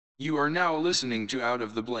You are now listening to Out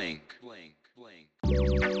of the Blank.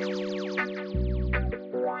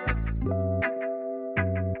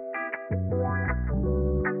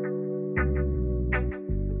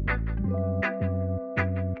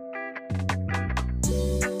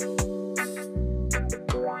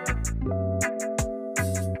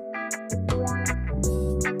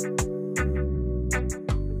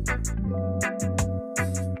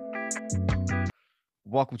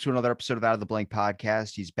 Welcome to another episode of Out of the Blank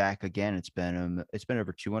podcast. He's back again. It's been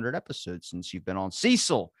over 200 episodes since you've been on.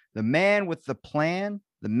 Cecil, the man with the plan,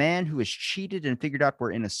 the man who has cheated and figured out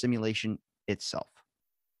we're in a simulation itself.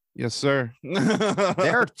 Yes, sir.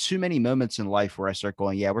 There are too many moments in life where I start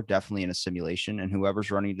going, yeah, we're definitely in a simulation, and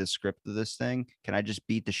whoever's running the script of this thing, can I just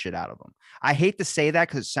beat the shit out of them? I hate to say that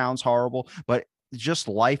because it sounds horrible, but just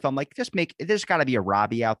life. I'm like, there's got to be a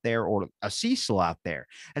Robbie out there or a Cecil out there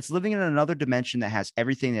that's living in another dimension that has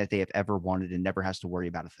everything that they have ever wanted and never has to worry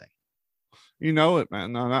about a thing. You know it,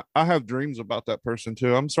 man. I have dreams about that person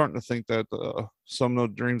too. I'm starting to think that some of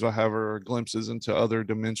the dreams I have are glimpses into other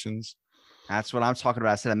dimensions. That's what I'm talking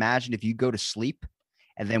about. I said, imagine if you go to sleep,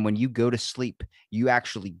 and then when you go to sleep, you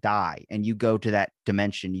actually die and you go to that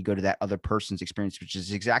dimension, you go to that other person's experience, which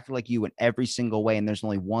is exactly like you in every single way. And there's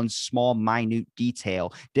only one small, minute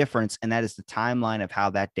detail difference, and that is the timeline of how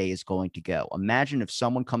that day is going to go. Imagine if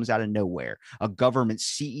someone comes out of nowhere, a government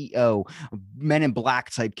CEO, Men in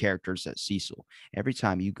Black type characters at Cecil. Every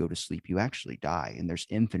time you go to sleep, you actually die, and there's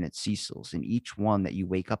infinite Cecils, and each one that you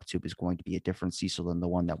wake up to is going to be a different Cecil than the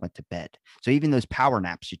one that went to bed. So even those power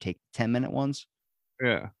naps you take, 10-minute ones.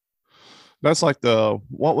 Yeah. That's like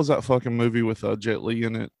what was that fucking movie with Jet Li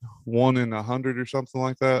in it? 1 in 100 or something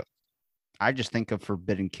like that. I just think of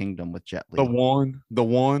Forbidden Kingdom with Jet Li. The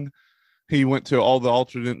one, he went to all the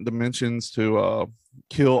alternate dimensions to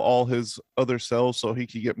kill all his other selves so he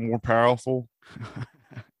could get more powerful.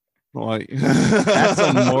 Like that's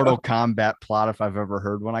a Mortal Kombat plot if I've ever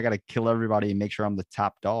heard one. I got to kill everybody and make sure I'm the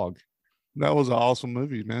top dog. That was an awesome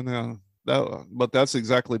movie, man. But that's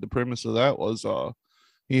exactly the premise of that was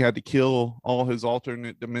he had to kill all his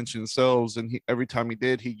alternate dimension selves, and every time he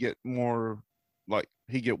did, he get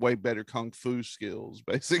way better kung fu skills,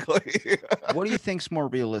 basically. What do you think's more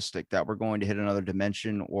realistic, that we're going to hit another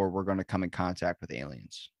dimension or we're going to come in contact with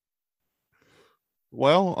aliens?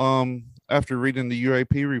 Well, after reading the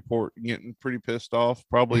UAP report and getting pretty pissed off,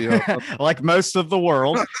 probably like most of the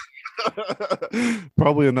world.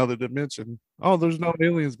 Probably another dimension. Oh, there's no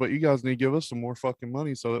aliens, but you guys need to give us some more fucking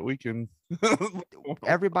money so that we can.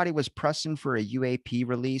 Everybody was pressing for a UAP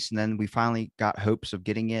release, and then we finally got hopes of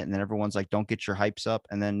getting it, and then everyone's like, don't get your hypes up,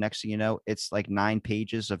 and then next thing you know, it's like 9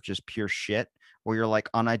 pages of just pure shit where you're like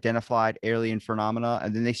unidentified alien phenomena,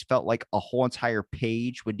 and then they felt like a whole entire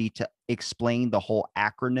page would need to explain the whole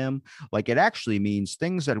acronym. Like it actually means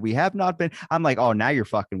things that we have not been. I'm like, oh, now you're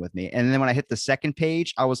fucking with me. And then when I hit the second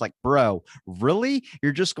page, I was like, bro, really?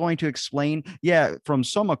 You're just going to explain? Yeah, from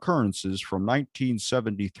some occurrences from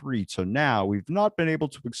 1973 to now, we've not been able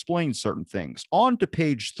to explain certain things. On to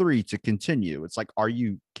page 3 to continue. It's like, are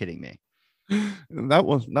you kidding me? That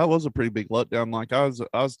was a pretty big letdown. Like I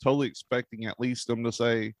was totally expecting at least them to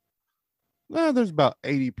say, there's about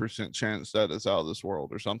 80% chance that it's out of this world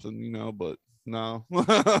or something, but no.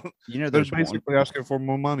 They're basically asking for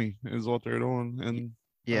more money is what they're doing. And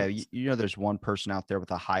yeah, there's one person out there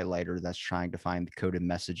with a highlighter that's trying to find the coded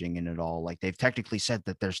messaging in it all. Like they've technically said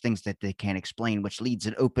that there's things that they can't explain, which leads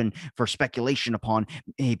it open for speculation upon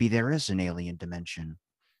maybe there is an alien dimension.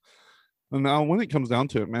 And now when it comes down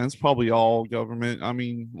to it, man, it's probably all government. I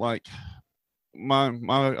mean, like my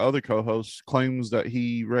other co-host claims that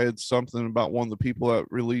he read something about one of the people that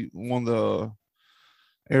really, one of the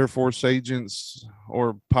Air Force agents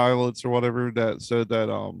or pilots or whatever, that said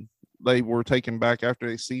that they were taken back after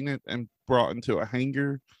they seen it and brought into a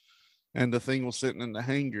hangar, and the thing was sitting in the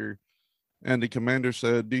hangar, and the commander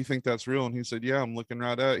said, do you think that's real? And he said, yeah, I'm looking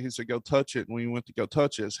right at it. He said, go touch it. And when he went to go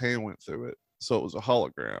touch it, his hand went through it, so it was a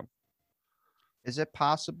hologram. Is it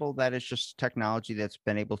possible that it's just technology that's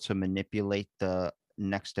been able to manipulate the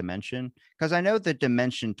next dimension? Because I know the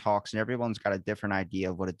dimension talks and everyone's got a different idea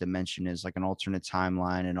of what a dimension is, like an alternate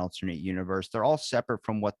timeline, an alternate universe. They're all separate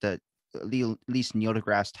from what at least Neil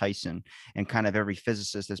deGrasse Tyson and kind of every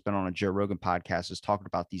physicist that's been on a Joe Rogan podcast is talking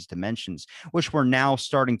about these dimensions, which we're now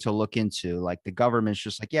starting to look into. Like the government's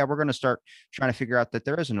just like, yeah, we're going to start trying to figure out that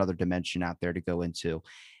there is another dimension out there to go into.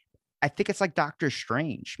 I think it's like Doctor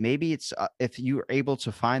Strange. Maybe it's if you're able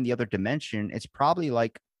to find the other dimension, it's probably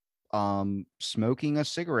like smoking a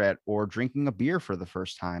cigarette or drinking a beer for the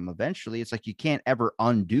first time. Eventually, it's like you can't ever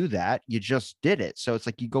undo that. You just did it. So it's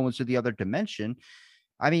like you go into the other dimension.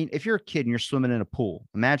 I mean, if you're a kid and you're swimming in a pool,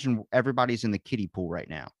 imagine everybody's in the kiddie pool right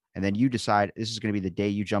now. And then you decide this is going to be the day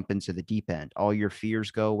you jump into the deep end. All your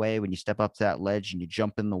fears go away when you step up to that ledge and you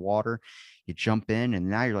jump in the water. You jump in, and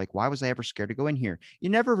now you're like, why was I ever scared to go in here? You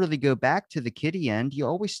never really go back to the kiddie end. You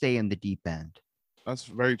always stay in the deep end. That's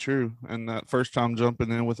very true. And that first time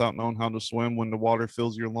jumping in without knowing how to swim when the water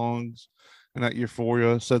fills your lungs and that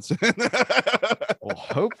euphoria sets in. Well,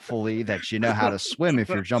 hopefully that you know how to swim if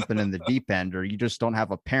you're jumping in the deep end, or you just don't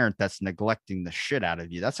have a parent that's neglecting the shit out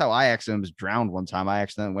of you. That's how I accidentally was drowned one time. I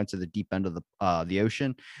accidentally went to the deep end of the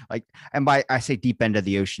ocean. Like, and by I say deep end of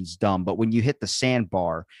the ocean's dumb, but when you hit the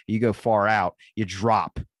sandbar, you go far out, you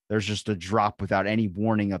drop. There's just a drop without any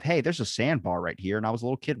warning of, hey, there's a sandbar right here. And I was a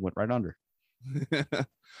little kid, went right under.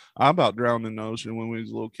 I about drowned in the ocean when we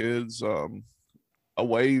was little kids. A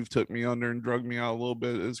wave took me under and drug me out a little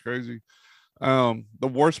bit. It's crazy. The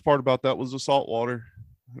worst part about that was the salt water.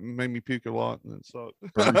 It made me puke a lot, and it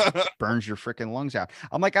sucked. Burns your freaking lungs out.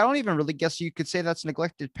 I'm like, I don't even really guess you could say that's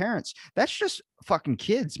neglected parents. That's just fucking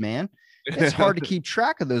kids, man. It's hard to keep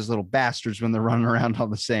track of those little bastards when they're running around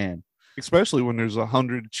on the sand. Especially when there's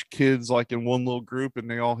 100 kids like in one little group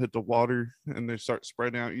and they all hit the water and they start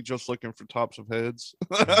spreading out. You're just looking for tops of heads.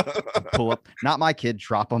 Pull up, not my kid,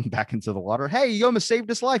 drop them back into the water. Hey, you almost saved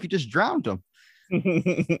his life. You just drowned him.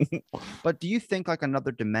 But do you think like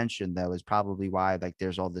another dimension though is probably why like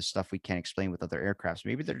there's all this stuff we can't explain with other aircrafts?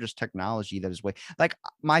 Maybe they're just technology that is way like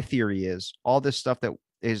my theory is all this stuff that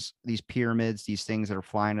is these pyramids, these things that are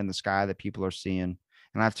flying in the sky that people are seeing.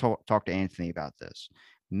 And I've talked to Anthony about this.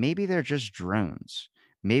 Maybe they're just drones.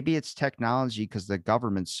 Maybe it's technology because the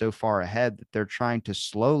government's so far ahead that they're trying to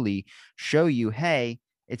slowly show you, hey,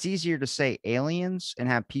 it's easier to say aliens and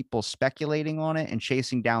have people speculating on it and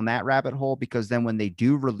chasing down that rabbit hole, because then when they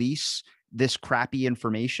do release this crappy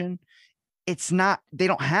information, it's not, they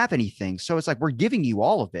don't have anything. So it's like, we're giving you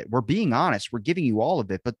all of it. We're being honest. We're giving you all of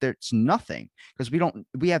it, but there's nothing because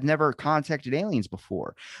we have never contacted aliens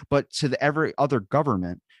before. But to every other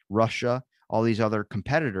government, Russia, all these other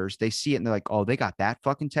competitors, they see it and they're like, oh, they got that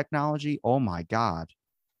fucking technology. Oh my God.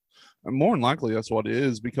 And more than likely, that's what it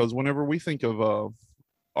is, because whenever we think of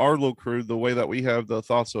our little crew, the way that we have the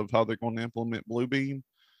thoughts of how they're going to implement Bluebeam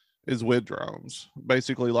is with drones,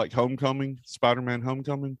 basically like Homecoming, Spider-Man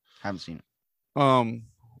Homecoming. Haven't seen it.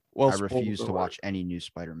 Well, I refuse to watch any new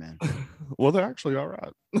Spider-Man. Well, they're actually all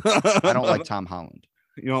right. I don't like Tom Holland.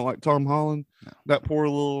 You don't like Tom Holland? No. That poor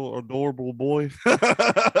little adorable boy.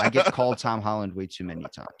 I get called Tom Holland way too many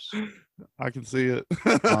times. I can see it.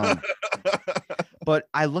 But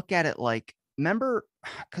I look at it like, remember,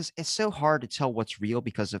 because it's so hard to tell what's real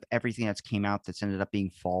because of everything that's came out that's ended up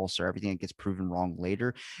being false or everything that gets proven wrong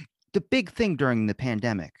later. The big thing during the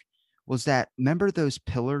pandemic was that, remember those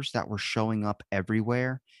pillars that were showing up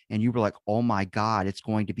everywhere? And you were like, oh my God, it's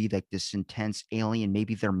going to be like this intense alien.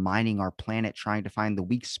 Maybe they're mining our planet, trying to find the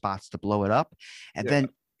weak spots to blow it up. And then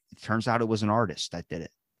it turns out it was an artist that did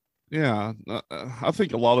it. Yeah. I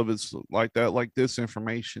think a lot of it's like that, like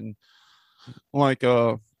disinformation. Like,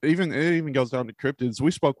 it even goes down to cryptids.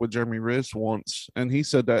 We spoke with Jeremy Riss once, and he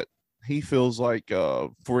said that he feels like,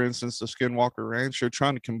 for instance, the Skinwalker Ranch, they're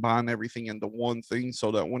trying to combine everything into one thing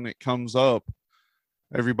so that when it comes up,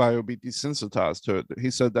 everybody will be desensitized to it. He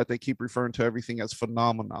said that they keep referring to everything as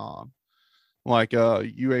phenomenon. Like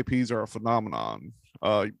UAPs are a phenomenon.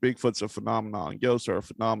 Bigfoot's a phenomenon. Ghosts are a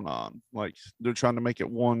phenomenon. Like they're trying to make it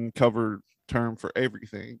one cover term for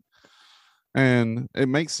everything. And it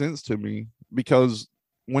makes sense to me because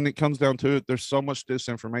when it comes down to it, there's so much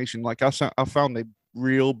disinformation. Like I found a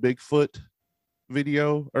real Bigfoot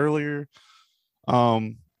video earlier,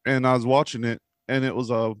 and I was watching it, and it was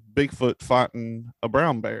a Bigfoot fighting a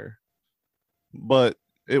brown bear, but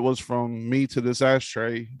it was from me to this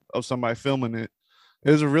ashtray of somebody filming it.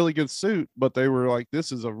 It was a really good suit, but they were like,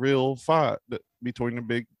 "This is a real fight between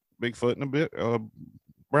a Bigfoot and a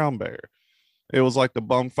brown bear." It was like the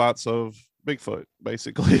bum fights of Bigfoot,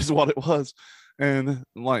 basically, is what it was. And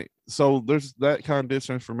like, so there's that kind of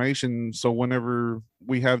disinformation. So whenever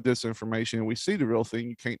we have disinformation and we see the real thing,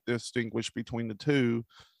 you can't distinguish between the two.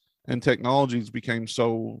 And technologies became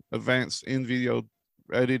so advanced in video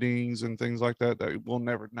editings and things like that that we'll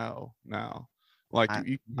never know now. Like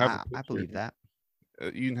you can have I believe that.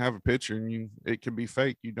 You can have a picture and it can be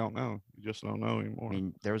fake. You don't know. You just don't know anymore. I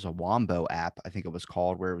mean, there was a Wombo app, I think it was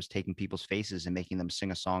called, where it was taking people's faces and making them sing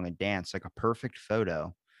a song and dance, like a perfect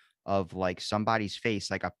photo of like somebody's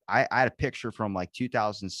face. Like I had a picture from like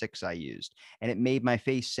 2006 I used, and it made my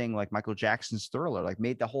face sing like Michael Jackson's Thriller, like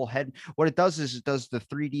made the whole head. What it does is it does the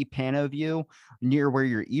 3D pano view near where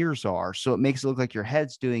your ears are. So it makes it look like your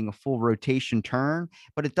head's doing a full rotation turn,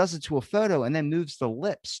 but it does it to a photo and then moves the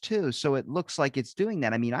lips too. So it looks like it's doing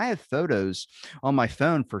that. I mean, I have photos on my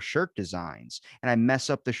phone for shirt designs, and I mess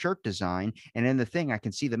up the shirt design. And in the thing, I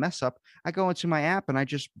can see the mess up. I go into my app and I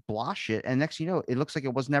just blosh it. And next, it looks like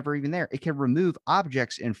it was never even there. It can remove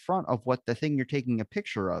objects in front of what the thing you're taking a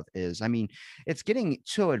picture of is. I mean, it's getting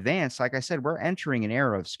so advanced. Like I said, we're entering an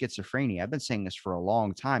era of schizophrenia. I've been saying this for a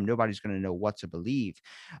long time. Nobody's going to know what to believe.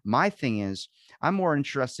 My thing is, I'm more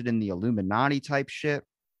interested in the Illuminati type shit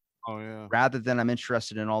Oh yeah. rather than I'm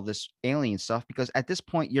interested in all this alien stuff, because at this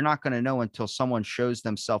point you're not going to know until someone shows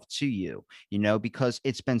themselves to you, because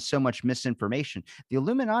it's been so much misinformation. The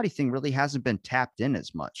Illuminati thing really hasn't been tapped in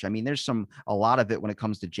as much. I mean, there's a lot of it when it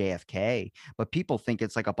comes to JFK, but people think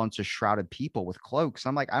it's like a bunch of shrouded people with cloaks.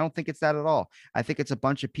 I'm like, I don't think it's that at all. I think it's a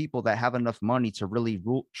bunch of people that have enough money to really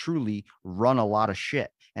truly run a lot of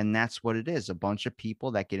shit. And that's what it is. A bunch of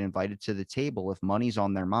people that get invited to the table if money's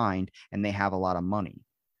on their mind and they have a lot of money.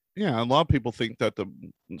 Yeah, a lot of people think that the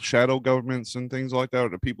shadow governments and things like that are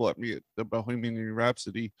the people that meet at the Bohemian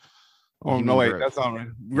Rhapsody. Oh no, wait, that's not right.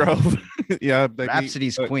 Grove. Yeah,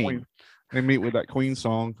 Rhapsody's Queen. They meet with that Queen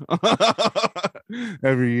song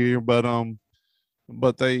every year, but I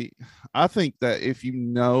think that if you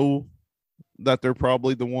know that they're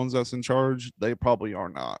probably the ones that's in charge, they probably are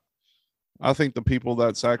not. I think the people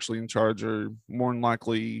that's actually in charge are more than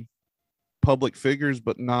likely public figures,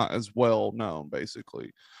 but not as well known,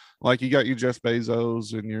 basically. Like you got your Jeff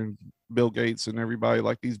Bezos and your Bill Gates and everybody,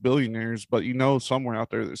 like these billionaires, but somewhere out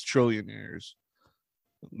there there's trillionaires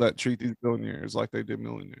that treat these billionaires like they did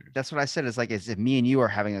millionaires. That's what I said. It's like, as if me and you are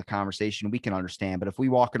having a conversation, we can understand. But if we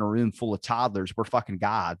walk in a room full of toddlers, we're fucking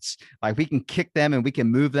gods. Like we can kick them and we can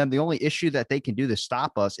move them. The only issue that they can do to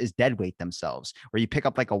stop us is dead weight themselves, where you pick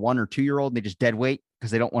up like a 1 or 2 year old and they just dead weight because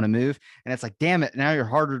they don't want to move. And it's like, damn it, now you're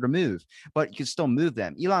harder to move, but you can still move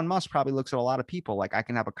them. Elon Musk probably looks at a lot of people. Like I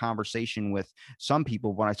can have a conversation with some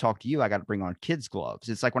people. When I talk to you, I got to bring on kids' gloves.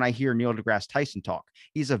 It's like when I hear Neil deGrasse Tyson talk,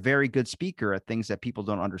 he's a very good speaker at things that people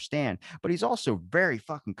don't understand, but he's also very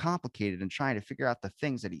fucking complicated and trying to figure out the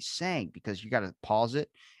things that he's saying, because you got to pause it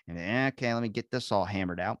and okay, let me get this all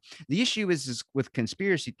hammered out. The issue is with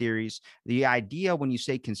conspiracy theories, the idea when you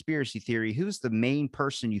say conspiracy theory, who's the main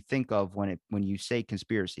person you think of when you say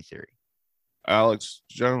conspiracy theory? Alex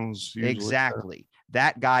Jones. Exactly.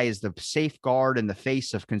 That guy is the safeguard in the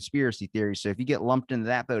face of conspiracy theory. So if you get lumped into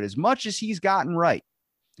that boat, as much as he's gotten right,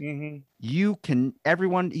 you can,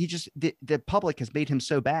 the public has made him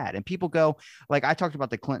so bad. And people go, like I talked about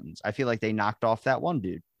the Clintons. I feel like they knocked off that one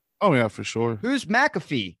dude. Oh yeah, for sure. Who's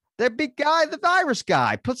McAfee? The big guy, the virus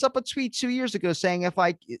guy, puts up a tweet 2 years ago saying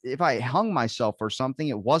if I hung myself or something,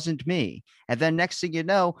 it wasn't me. And then next thing you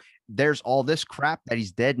know, there's all this crap that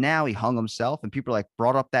he's dead now. He hung himself, and people like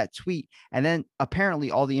brought up that tweet. And then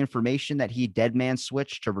apparently all the information that he dead man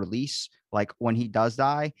switched to release, like when he does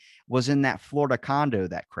die, was in that Florida condo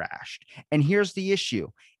that crashed. And here's the issue.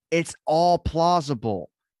 It's all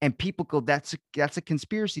plausible. And people go, that's a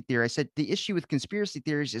conspiracy theory. I said, the issue with conspiracy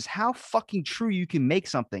theories is how fucking true you can make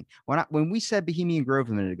something. When we said Bohemian Grove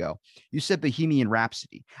a minute ago, you said Bohemian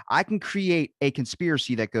Rhapsody. I can create a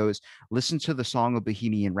conspiracy that goes, listen to the song of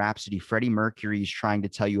Bohemian Rhapsody. Freddie Mercury is trying to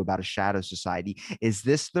tell you about a shadow society. Is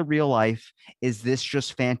this the real life? Is this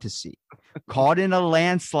just fantasy? Caught in a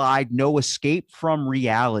landslide, no escape from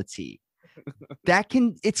reality.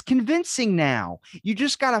 It's convincing now. You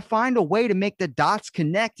just got to find a way to make the dots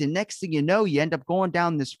connect. And next thing you know, you end up going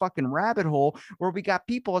down this fucking rabbit hole where we got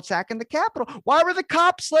people attacking the Capitol. Why were the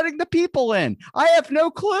cops letting the people in? I have no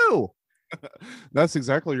clue. That's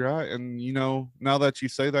exactly right. And now that you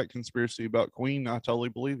say that conspiracy about Queen, I totally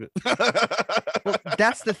believe it. Well,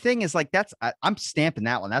 that's the thing, is like, I'm stamping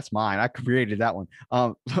that one. That's mine. I created that one.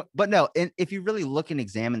 But no, and if you really look and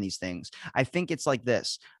examine these things, I think it's like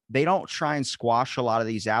this. They don't try and squash a lot of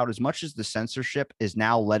these out as much as the censorship is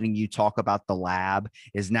now letting you talk about the lab,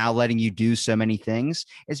 is now letting you do so many things.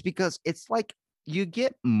 It's because it's like you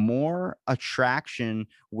get more attraction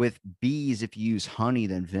with bees if you use honey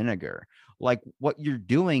than vinegar. Like what you're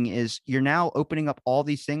doing is you're now opening up all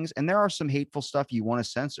these things, and there are some hateful stuff you want to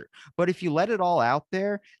censor. But if you let it all out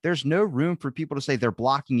there, there's no room for people to say they're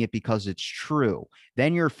blocking it because it's true.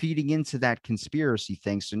 Then you're feeding into that conspiracy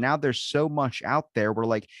thing. So now there's so much out there. We're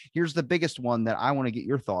like, here's the biggest one that I want to get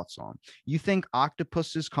your thoughts on. You think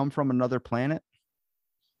octopuses come from another planet?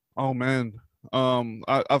 Oh man.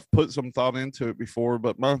 I've put some thought into it before,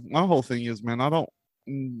 but my whole thing is, man, I don't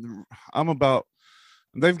I'm about.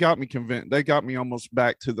 They've got me convinced. They got me almost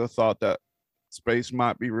back to the thought that space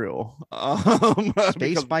might be real. Space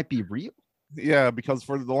because, might be real. yeah, because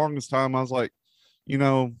for the longest time I was like, you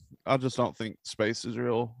know, I just don't think space is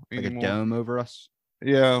real Like anymore. a dome over us.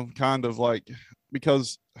 Yeah, kind of like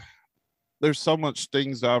because there's so much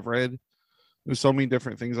things I've read. There's so many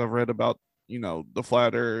different things I've read about, the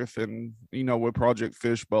flat Earth and with Project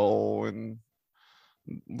Fishbowl and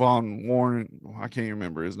von Warren. I can't even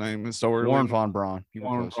remember his name. It's so early. Warren von Braun.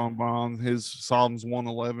 Warren von Braun, his Psalms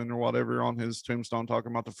 111 or whatever on his tombstone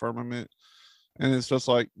talking about the firmament. And it's just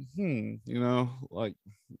like, like,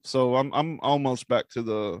 so I'm almost back to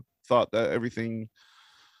the thought that everything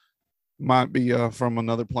might be from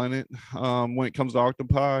another planet. When it comes to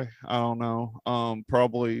octopi, I don't know.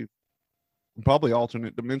 Probably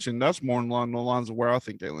alternate dimension. That's more along the lines of where I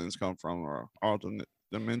think aliens come from, or alternate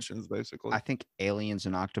dimensions, basically. I think aliens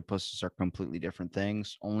and octopuses are completely different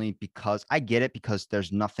things, only because I get it, because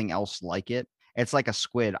there's nothing else like it. It's like a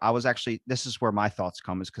squid. This is where my thoughts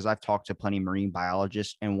come, is because I've talked to plenty of marine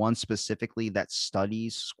biologists, and one specifically that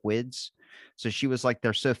studies squids. So she was like,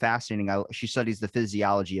 they're so fascinating. She studies the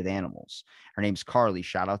physiology of animals. Her name's Carly.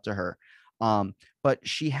 Shout out to her. But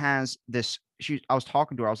she has this, I was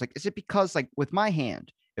talking to her. I was like, is it because, like, with my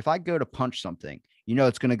hand, if I go to punch something,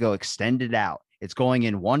 it's going to go extended out. It's going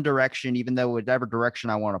in one direction, even though whatever direction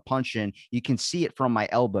I want to punch in, you can see it from my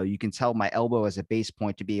elbow. You can tell my elbow as a base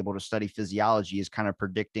point to be able to study physiology is kind of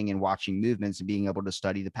predicting and watching movements and being able to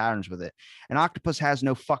study the patterns with it. An octopus has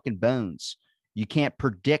no fucking bones. You can't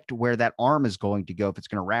predict where that arm is going to go. If it's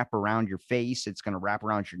going to wrap around your face, it's going to wrap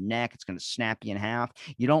around your neck, it's going to snap you in half.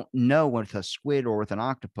 You don't know with a squid or with an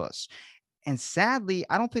octopus. And sadly,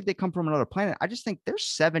 I don't think they come from another planet. I just think there's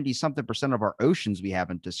 70 something % of our oceans we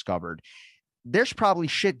haven't discovered. There's probably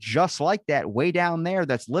shit just like that way down there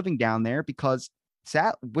that's living down there, because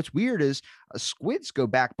what's weird is squids go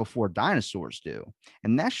back before dinosaurs do.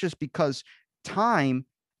 And that's just because time,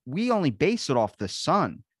 we only base it off the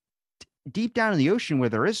sun. Deep down in the ocean where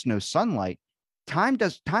there is no sunlight, time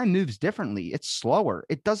moves differently. It's slower.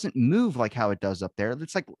 It doesn't move like how it does up there.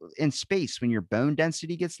 It's like in space when your bone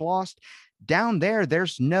density gets lost. Down there,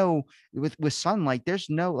 there's no, with sunlight,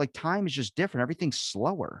 there's no, like, time is just different. Everything's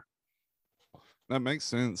slower. That makes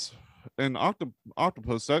sense. And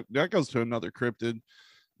octopus, that goes to another cryptid.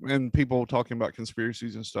 And people talking about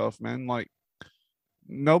conspiracies and stuff, man. Like,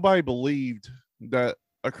 nobody believed that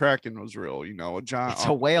a kraken was real. A giant. It's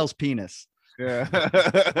a whale's penis. Yeah.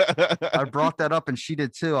 I brought that up and she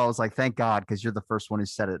did too. I was like, thank God, because you're the first one who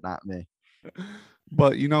said it, not me.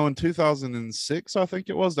 But in 2006, I think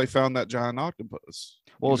it was, they found that giant octopus.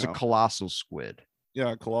 Well, it was a colossal squid.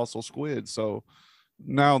 Yeah, colossal squid. So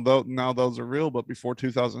now those are real, but before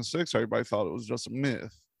 2006, everybody thought it was just a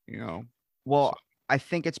myth. Well, I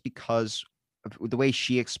think it's because the way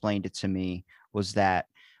she explained it to me was that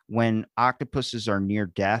when octopuses are near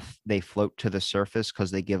death, they float to the surface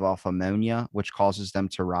because they give off ammonia, which causes them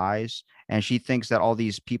to rise. And she thinks that all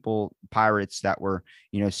these pirates that were,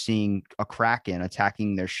 seeing a kraken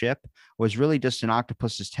attacking their ship was really just an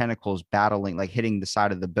octopus's tentacles battling, like hitting the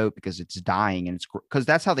side of the boat because it's dying. And it's because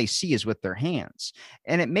that's how they see is with their hands.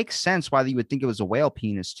 And it makes sense why you would think it was a whale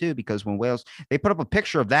penis too, because when whales, they put up a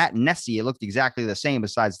picture of that in Nessie, it looked exactly the same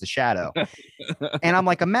besides the shadow. And I'm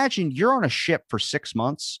like, imagine you're on a ship for 6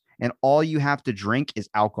 months and all you have to drink is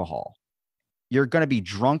alcohol. You're going to be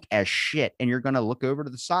drunk as shit, and you're going to look over to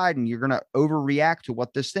the side and you're going to overreact to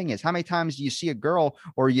what this thing is. How many times do you see a girl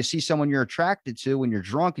or you see someone you're attracted to when you're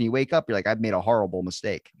drunk and you wake up, you're like, I've made a horrible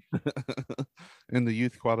mistake. In the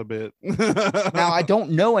youth quite a bit. Now, I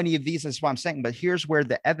don't know any of these, that's what I'm saying, but here's where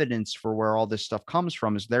the evidence for where all this stuff comes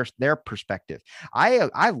from is their perspective.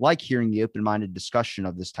 I like hearing the open-minded discussion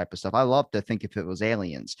of this type of stuff. I love to think if it was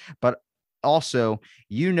aliens, but also,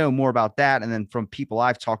 more about that. And then from people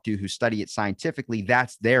I've talked to who study it scientifically,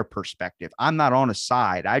 that's their perspective. I'm not on a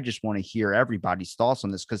side. I just want to hear everybody's thoughts on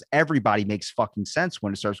this, because everybody makes fucking sense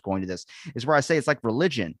when it starts going to this. Is where I say it's like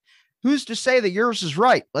religion. Who's to say that yours is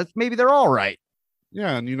right? Maybe they're all right.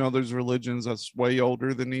 Yeah. And, there's religions that's way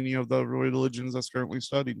older than any of the religions that's currently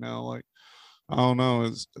studied now. Like, I don't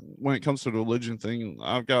know. When it comes to the religion thing,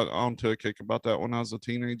 I've got onto a kick about that when I was a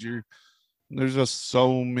teenager. There's just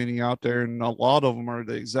so many out there, and a lot of them are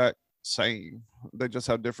the exact same. They just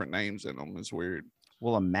have different names in them. It's weird.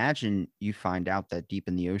 Well, imagine you find out that deep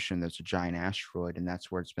in the ocean there's a giant asteroid, and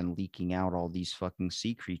that's where it's been leaking out all these fucking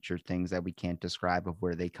sea creature things that we can't describe of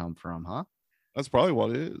where they come from, huh? That's probably what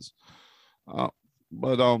it is.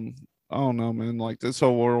 But I don't know, man. Like, this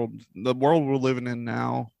whole world, the world we're living in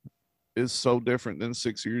now is so different than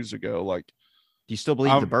 6 years ago. Like, do you still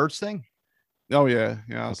believe the birds thing? Oh yeah,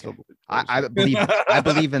 yeah. I still Okay. believe I those. believe I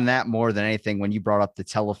believe in that more than anything. When you brought up the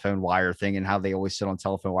telephone wire thing and how they always sit on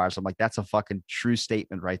telephone wires, I'm like, that's a fucking true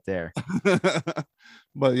statement right there.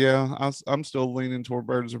 But yeah, I'm still leaning toward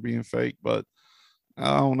birds are being fake. But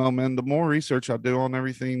I don't know, man. The more research I do on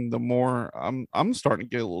everything, the more I'm starting to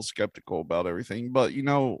get a little skeptical about everything. But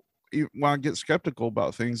when I get skeptical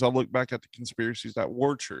about things, I look back at the conspiracies that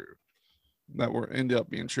were true, that were ended up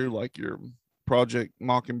being true, like your Project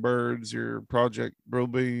Mockingbirds, your Project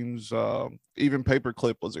Brobeams, even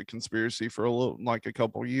Paperclip was a conspiracy for like a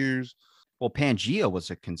couple years. Well, Pangea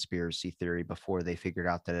was a conspiracy theory before they figured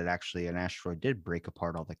out that it actually an asteroid did break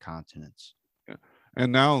apart all the continents.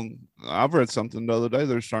 And now I've read something the other day.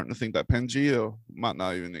 They're starting to think that Pangea might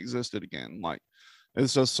not even existed again. Like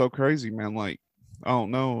it's just so crazy, man. Like I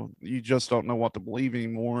don't know. You just don't know what to believe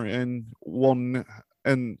anymore.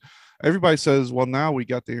 And everybody says, well, now we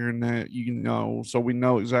got the internet, so we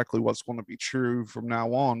know exactly what's going to be true from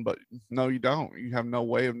now on. But no, you don't. You have no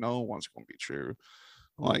way of knowing what's going to be true.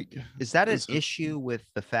 Like, Is that an issue with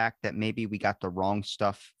the fact that maybe we got the wrong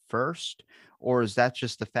stuff first? Or is that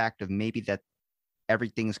just the fact of maybe that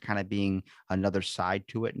everything's kind of being another side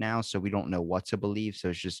to it now, so we don't know what to believe, so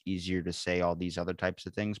it's just easier to say all these other types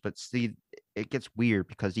of things? But see, it gets weird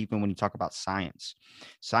because even when you talk about science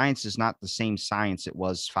is not the same science it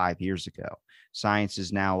was 5 years ago. Science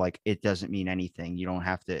is now like, it doesn't mean anything. You don't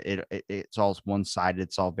have to, it's all one-sided.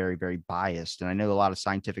 It's all very, very biased. And I know a lot of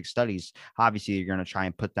scientific studies, obviously you're going to try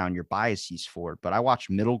and put down your biases for it, but I watch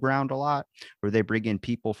Middle Ground a lot, where they bring in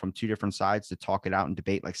people from two different sides to talk it out and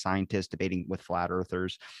debate, like scientists debating with flat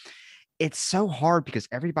earthers. It's so hard because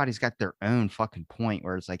everybody's got their own fucking point,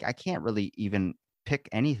 where it's like, I can't really even pick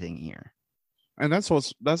anything here. And that's where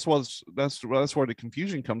the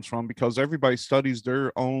confusion comes from, because everybody studies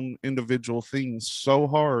their own individual things so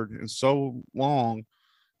hard and so long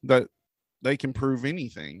that they can prove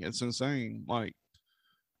anything. It's insane. Like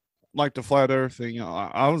the flat earth thing,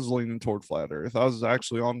 I was leaning toward flat earth. I was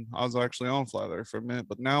actually on flat earth for a minute,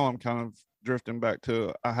 but now I'm kind of drifting back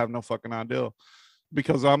to I have no fucking idea,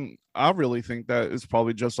 because I really think that it's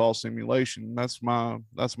probably just all simulation. That's my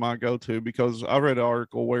go-to, because I read an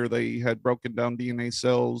article where they had broken down DNA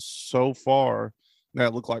cells so far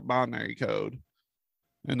that look like binary code,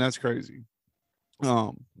 and that's crazy.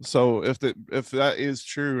 So if that is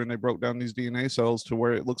true and they broke down these DNA cells to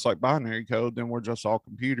where it looks like binary code, then we're just all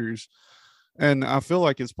computers. And I feel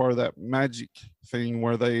like it's part of that magic thing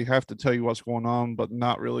where they have to tell you what's going on, but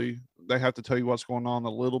not really. They have to tell you what's going on a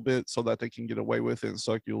little bit so that they can get away with it and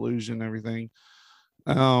suck your illusion and everything.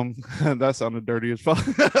 That sounded dirty as fuck.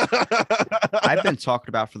 I've been talked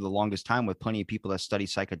about for the longest time with plenty of people that study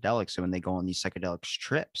psychedelics. And when they go on these psychedelic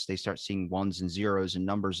trips, they start seeing ones and zeros and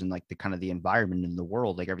numbers, and like the kind of the environment in the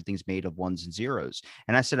world, like everything's made of ones and zeros.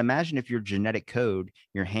 And I said, imagine if your genetic code,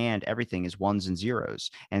 your hand, everything is ones and zeros.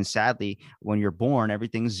 And sadly, when you're born,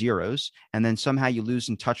 everything's zeros. And then somehow you lose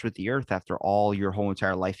in touch with the earth after all your whole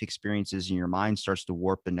entire life experiences, and your mind starts to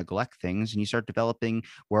warp and neglect things. And you start developing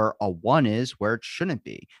where a one is where it shouldn't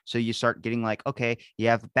be. So you start getting like, okay, you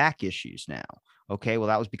have back issues now. Okay, well,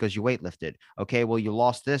 that was because you weightlifted. Okay, well, you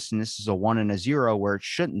lost this, and this is a one and a zero where it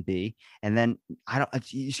shouldn't be. And then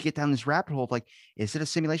you just get down this rabbit hole of like, is it a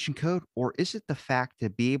simulation code, or is it the fact to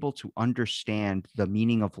be able to understand the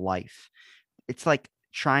meaning of life? It's like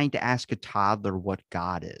trying to ask a toddler what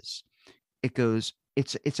God is. It goes,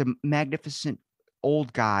 it's a magnificent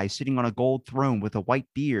old guy sitting on a gold throne with a white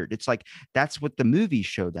beard. It's like, that's what the movies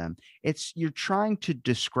show them. It's, you're trying to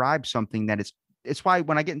describe something that it's why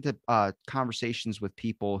when I get into conversations with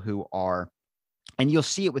people who are, and you'll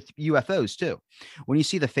see it with UFOs too. When you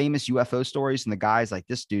see the famous UFO stories and the guy's like,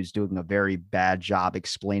 this dude's doing a very bad job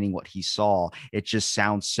explaining what he saw. It just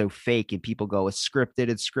sounds so fake. And people go, it's scripted,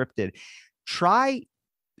 it's scripted. Try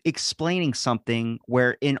explaining something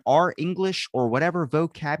where in our English or whatever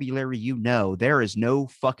vocabulary, there is no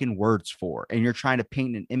fucking words for, and you're trying to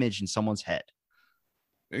paint an image in someone's head.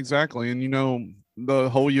 Exactly. And the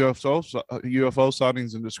whole UFO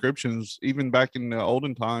sightings and descriptions, even back in the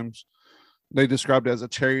olden times, they described it as a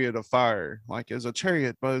chariot of fire, like as a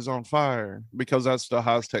chariot but it's on fire, because that's the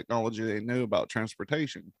highest technology they knew about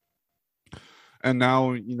transportation. And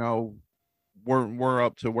now we're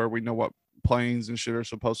up to where we know what planes and shit are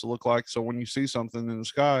supposed to look like. So when you see something in the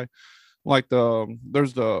sky, like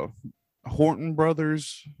there's the Horton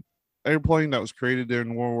brothers airplane that was created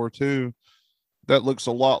during World War II, that looks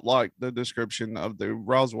a lot like the description of the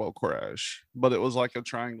Roswell crash, but it was like a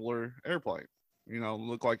triangular airplane,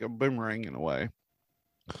 looked like a boomerang in a way.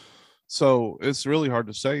 So it's really hard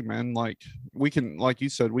to say, man. Like you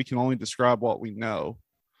said, we can only describe what we know.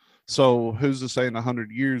 So who's to say in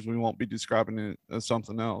 100 years we won't be describing it as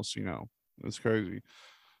something else? It's crazy.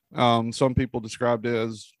 Some people described it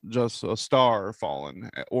as just a star falling,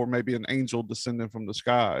 or maybe an angel descending from the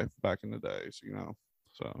sky back in the days.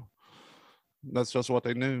 So that's just what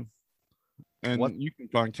they knew. And What? you can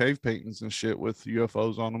find cave paintings and shit with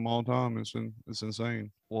UFOs on them all the time. It's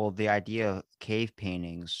insane. Well, the idea of cave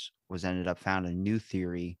paintings was ended up found a new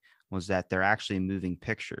theory was that they're actually moving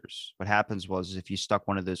pictures. What happens was if you stuck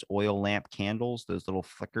one of those oil lamp candles, those little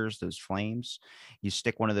flickers, those flames, you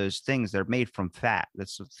stick one of those things, they're made from fat.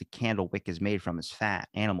 That's what the candle wick is made from, is fat,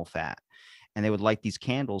 animal fat. And they would light these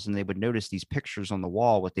candles and they would notice these pictures on the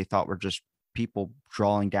wall, what they thought were just people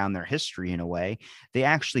drawing down their history in a way. They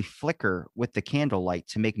actually flicker with the candlelight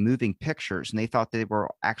to make moving pictures. And they thought they were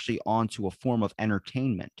actually onto a form of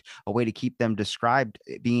entertainment, a way to keep them described,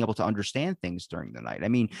 being able to understand things during the night. I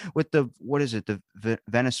mean, with what is it? The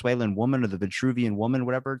Venezuelan woman or the Vitruvian woman,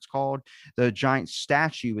 whatever it's called, the giant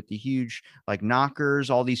statue with the huge like knockers,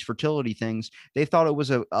 all these fertility things. They thought it was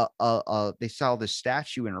they saw this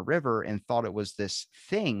statue in a river and thought it was this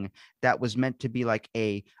thing that was meant to be like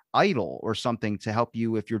a idol or something to help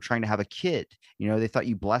you if you're trying to have a kid. They thought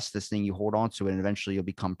you bless this thing, you hold on to it, and eventually you'll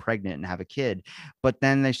become pregnant and have a kid. But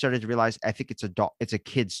then they started to realize, I think it's a doll, it's a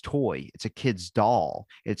kid's toy, it's a kid's doll,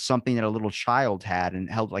 it's something that a little child had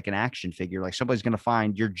and held like an action figure. Like somebody's going to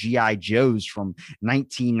find your GI Joes from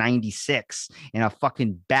 1996 in a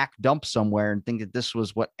fucking back dump somewhere and think that this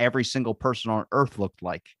was what every single person on earth looked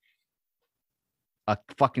like, a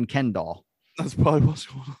fucking Ken doll. That's probably what's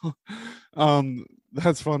going on.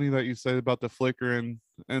 That's funny that you say about the flicker and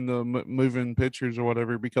the moving pictures or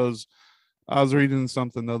whatever, because I was reading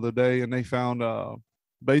something the other day and they found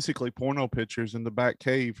basically porno pictures in the back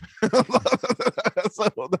cave. So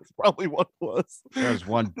that's probably what it was. There's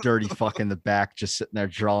one dirty fuck in the back just sitting there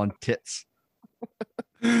drawing tits.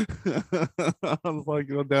 I was like,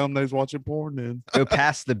 go down there's watching porn then. Go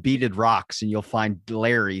past the beaded rocks and you'll find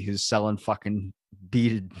Larry who's selling fucking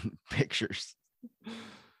beaded pictures.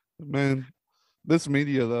 Man, this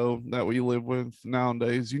media though that we live with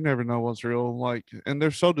nowadays, you never know what's real. Like, and they're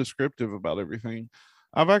so descriptive about everything.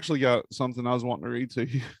 I've actually got something I was wanting to read to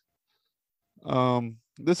you.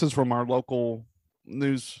 This is from our local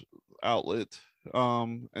news outlet.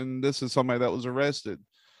 And this is somebody that was arrested.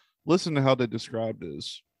 Listen to how they described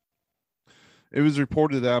this. It was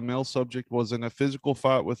reported that a male subject was in a physical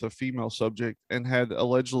fight with a female subject and had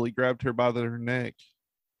allegedly grabbed her by her neck,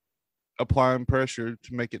 applying pressure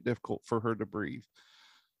to make it difficult for her to breathe.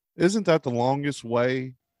 Isn't that the longest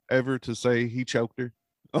way ever to say he choked her?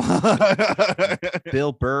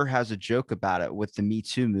 Bill Burr has a joke about it with the Me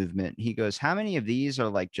Too movement. He goes, how many of these are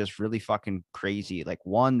like just really fucking crazy? Like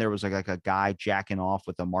one, there was like a guy jacking off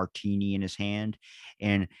with a martini in his hand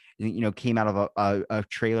and, came out of a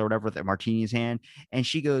trailer or whatever with a martini in his hand. And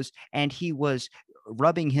she goes, and he was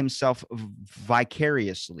rubbing himself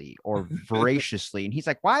vicariously or voraciously. And he's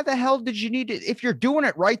like, why the hell did you need to, if you're doing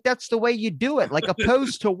it right, that's the way you do it. Like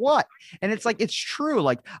opposed to what? And it's like, it's true.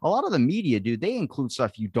 Like a lot of the media, dude, they include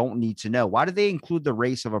stuff you don't need to know. Why do they include the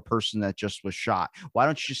race of a person that just was shot? Why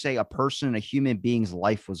don't you say a person, a human being's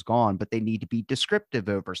life was gone, but they need to be descriptive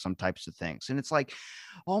over some types of things? And it's like,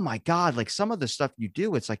 oh my God, like some of the stuff you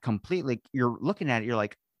do, it's like completely, you're looking at it, you're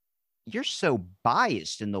like, you're so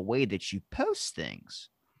biased in the way that you post things.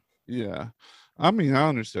 Yeah. I mean, I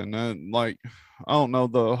understand that. Like, I don't know,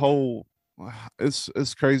 the whole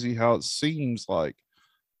it's crazy how it seems like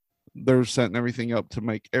they're setting everything up to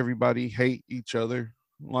make everybody hate each other.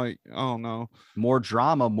 Like, I don't know. More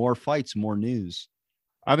drama, more fights, more news.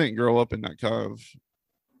 I didn't grow up in that kind of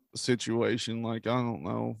situation. Like, I don't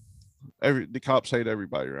know. The cops hate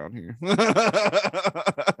everybody around here.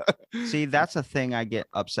 See, that's a thing I get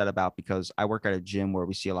upset about because I work at a gym where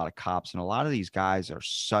we see a lot of cops and a lot of these guys are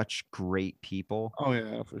such great people. Oh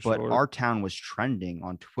yeah, for But sure. our town was trending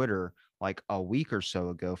on Twitter like a week or so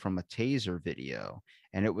ago from a taser video.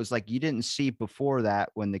 And it was like you didn't see before that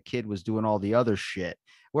when the kid was doing all the other shit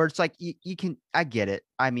where it's like you can, I get it.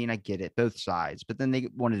 I mean, I get it, both sides. But then they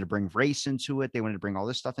wanted to bring race into it. They wanted to bring all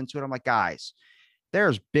this stuff into it. I'm like, guys,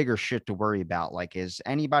 there's bigger shit to worry about. Like, is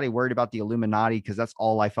anybody worried about the Illuminati? Because that's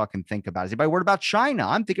all I fucking think about. Is anybody worried about China?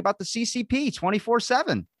 I'm thinking about the CCP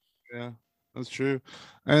 24/7. Yeah, that's true.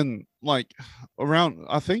 And like around,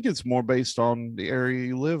 I think it's more based on the area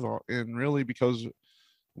you live in, really, because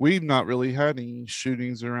we've not really had any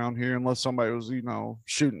shootings around here unless somebody was,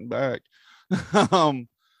 shooting back.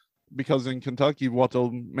 Because in Kentucky, what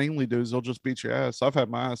they'll mainly do is they'll just beat your ass. I've had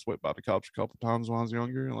my ass whipped by the cops a couple times when I was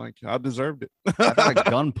younger. Like, I deserved it. I've had a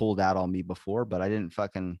gun pulled out on me before, but I didn't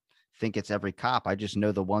fucking think it's every cop. I just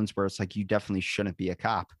know the ones where it's like, you definitely shouldn't be a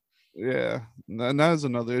cop. Yeah, and that is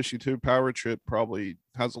another issue too. Power trip probably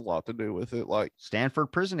has a lot to do with it. Like,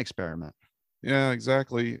 Stanford prison experiment. yeah,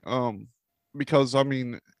 exactly. Because I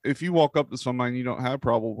mean, if you walk up to somebody and you don't have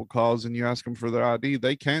probable cause and you ask them for their ID,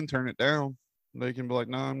 they can turn it down. They can be like,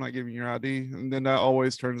 "No, I'm not giving you your ID," and then that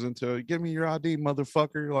always turns into, "Give me your ID,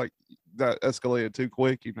 motherfucker!" Like that escalated too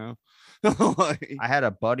quick, you know. Like, I had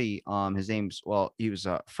a buddy, his name's, well, he was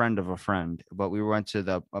a friend of a friend, but we went to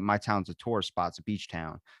the my town's a tourist spot, it's a beach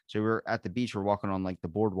town. So we were at the beach, we're walking on like the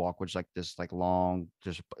boardwalk, which is like this like long,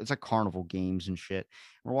 just it's like carnival games and shit.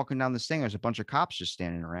 We're walking down this thing, there's a bunch of cops just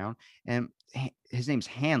standing around, and his name's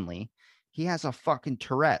Hanley. He has a fucking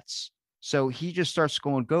Tourette's. So he just starts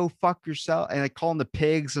going, "Go fuck yourself," and they call him the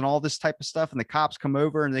pigs and all this type of stuff. And the cops come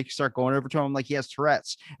over and they start going over to him like he has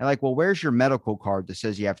Tourette's. And like, "Well, where's your medical card that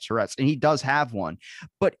says you have Tourette's?" And he does have one,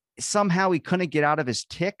 but somehow he couldn't get out of his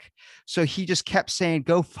tick. So he just kept saying,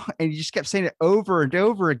 "Go," and he just kept saying it over and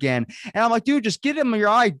over again. And I'm like, "Dude, just get him your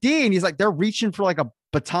ID." And he's like, they're reaching for like a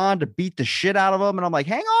baton to beat the shit out of him. And I'm like,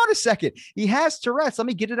 "Hang on a second. He has Tourette's. Let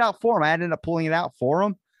me get it out for him." I ended up pulling it out for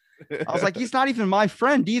him. I was like, he's not even my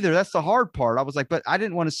friend either. That's the hard part. I was like, but I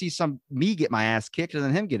didn't want to see me get my ass kicked and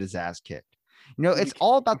then him get his ass kicked. You know, it's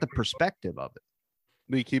all about the perspective of it.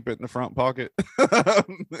 do you keep it in the front pocket?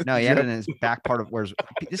 No, he had it in his back part of where's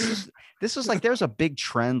this was like there's a big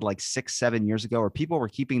trend like 6-7 years ago where people were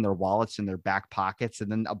keeping their wallets in their back pockets,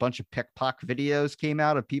 and then a bunch of pickpocket videos came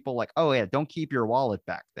out of people like, "Oh yeah, don't keep your wallet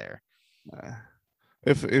back there."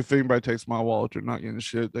 If anybody takes my wallet, they're not getting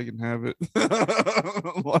shit. They can have it.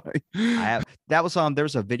 Like, that was on. There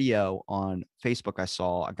was a video on Facebook I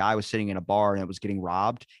saw. A guy was sitting in a bar and it was getting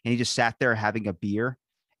robbed, and he just sat there having a beer.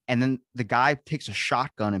 And then the guy takes a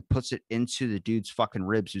shotgun and puts it into the dude's fucking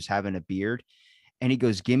ribs who's having a beard. And he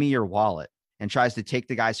goes, "Give me your wallet," and tries to take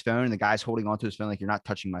the guy's phone. And the guy's holding onto his phone like, "You're not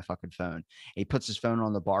touching my fucking phone." And he puts his phone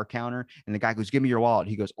on the bar counter, and the guy goes, "Give me your wallet."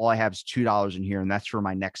 He goes, "All I have is $2 in here, and that's for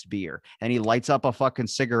my next beer." And he lights up a fucking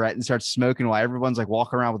cigarette and starts smoking while everyone's like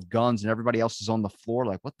walking around with guns and everybody else is on the floor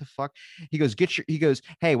like, "What the fuck?" He goes, he goes,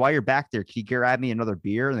 "Hey, while you're back there, can you grab me another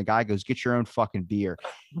beer?" And the guy goes, "Get your own fucking beer."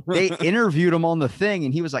 They interviewed him on the thing,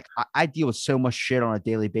 and he was like, I deal with so much shit on a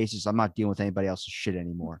daily basis. I'm not dealing with anybody else's shit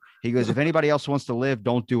anymore." He goes, "If anybody else wants to live,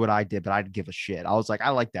 don't do what I did, but I'd give a shit." I was like, I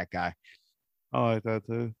like that guy. I like that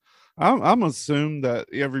too. I'm assuming that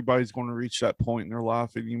everybody's going to reach that point in their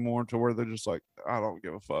life anymore to where they're just like, "I don't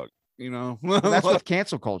give a fuck," you know. Well, that's with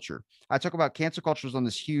cancel culture. I talk about cancel culture was on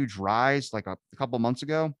this huge rise like a couple months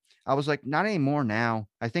ago. I was like, not anymore now.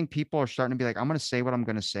 I think people are starting to be like, "I'm going to say what I'm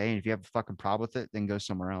going to say. And if you have a fucking problem with it, then go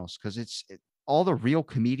somewhere else." Because all the real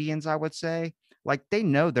comedians, I would say, like they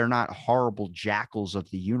know they're not horrible jackals of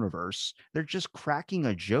the universe. They're just cracking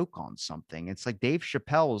a joke on something. It's like Dave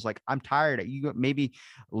Chappelle was like, "I'm tired. You maybe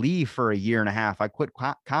leave for a year and a half. I quit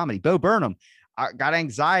comedy." Bo Burnham, I got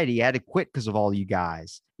anxiety. I had to quit because of all you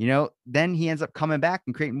guys. You know, then he ends up coming back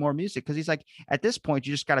and creating more music because he's like, at this point,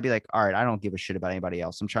 you just got to be like, "All right, I don't give a shit about anybody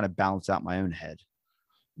else. I'm trying to balance out my own head."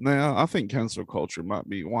 Now, I think cancel culture might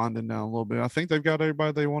be winding down a little bit. I think they've got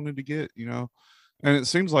everybody they wanted to get, you know, and it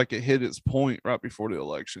seems like it hit its point right before the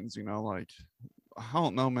elections, you know, like, I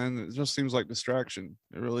don't know, man. It just seems like distraction.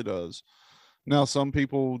 It really does. Now, some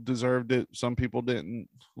people deserved it, some people didn't.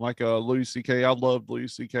 Like Louis C.K. I loved Louis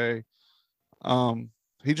C.K.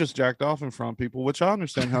 He just jacked off in front of people, which I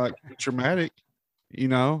understand how it can be traumatic. You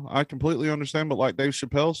know, I completely understand. But like Dave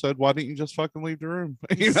Chappelle said, why didn't you just fucking leave the room?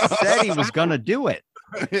 He said he was gonna do it.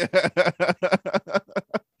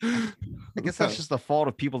 I guess that's just the fault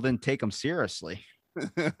of people didn't take him seriously.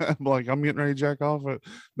 Like, I'm getting ready to jack off.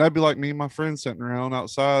 That'd be like me and my friends sitting around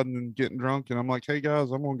outside and getting drunk, and I'm like, "Hey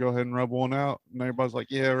guys, I'm gonna go ahead and rub one out," and everybody's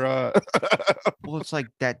like, "Yeah, right." Well, it's like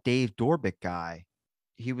that Dave Dorbick guy.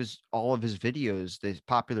 He was all of his videos, this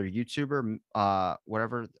popular YouTuber,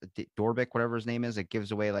 whatever Dorbick, whatever his name is, it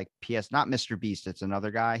gives away like not Mr. Beast. It's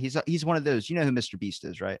another guy. He's one of those. You know who Mr. Beast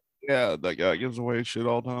is, right? Yeah, that guy gives away shit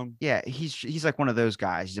all the time. Yeah, he's like one of those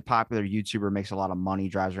guys. He's a popular YouTuber, makes a lot of money,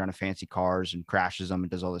 drives around in fancy cars and crashes them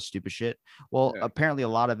and does all this stupid shit. Well, Yeah. apparently a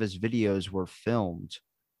lot of his videos were filmed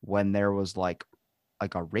when there was like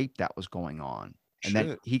a rape that was going on. And then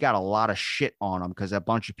Shit. he got a lot of shit on him because a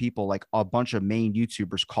bunch of people, like a bunch of main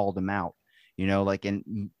YouTubers, called him out, you know, like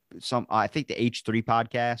in I think the H3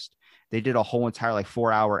 podcast, they did a whole entire like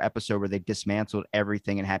 4-hour episode where they dismantled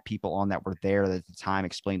everything and had people on that were there at the time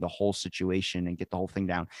explain the whole situation and get the whole thing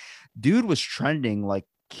down. Dude was trending like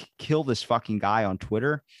kill this fucking guy on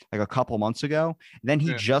Twitter like a couple months ago. Then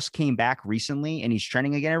he just came back recently and he's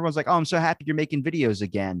trending again. Everyone's like, "Oh, I'm so happy you're making videos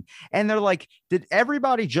again." And they're like, did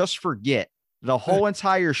everybody just forget The whole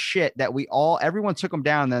entire shit that everyone took him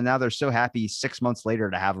down, and then now they're so happy 6 months later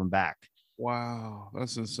to have him back. Wow,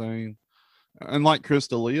 that's insane. And like Chris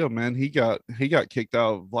D'Elia, man, he got kicked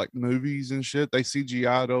out of like movies and shit. They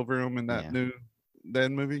CGI'd over him in that new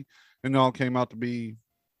Dead movie, and it all came out to be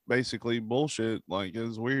basically bullshit. Like, it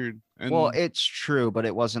was weird. And well, it's true, but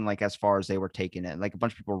it wasn't like as far as they were taking it. Like a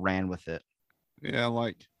bunch of people ran with it. Yeah,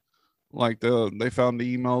 like they found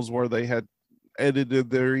the emails where they had edited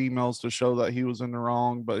their emails to show that he was in the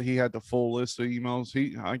wrong, but he had the full list of emails.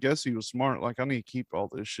 I guess he was smart. Like, I need to keep all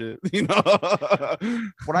this shit, you know.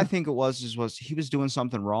 What I think it was he was doing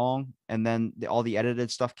something wrong, and then all the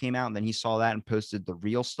edited stuff came out, and then he saw that and posted the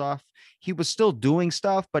real stuff. He was still doing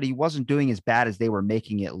stuff, but he wasn't doing as bad as they were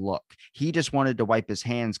making it look. He just wanted to wipe his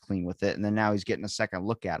hands clean with it, and then now he's getting a second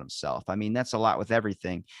look at himself. I mean, that's a lot with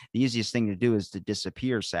everything. The easiest thing to do is to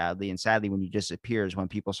disappear, sadly, and sadly, when you disappear is when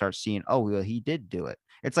people start seeing, oh, well, he did do it.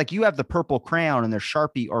 It's like you have the purple crayon and there's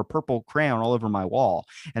Sharpie or purple crayon all over my wall.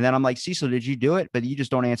 And then I'm like, Cecil, did you do it? But you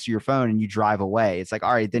just don't answer your phone and you drive away. It's like,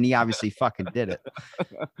 all right, then he obviously fucking did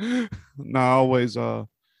it. No, I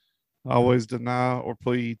always deny or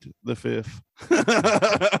plead the fifth.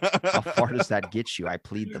 How far does that get you? I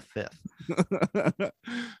plead the fifth.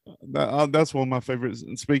 That's one of my favorites.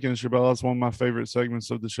 And speaking of Chappelle, that's one of my favorite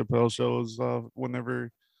segments of the Chappelle show is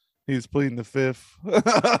whenever he's pleading the fifth.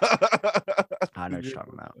 I know what you're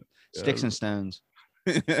talking about. Sticks and stones.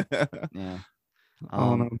 Yeah.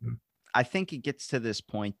 I think it gets to this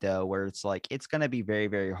point though, where it's like, it's going to be very,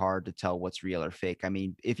 very hard to tell what's real or fake. I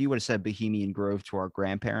mean, if you would have said Bohemian Grove to our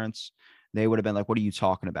grandparents, they would have been like, what are you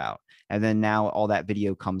talking about? And then now all that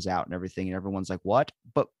video comes out and everything, and everyone's like, what?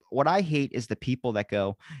 But what I hate is the people that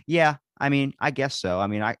go, yeah, I mean, I guess so. I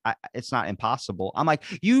mean, I it's not impossible. I'm like,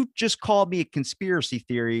 you just called me a conspiracy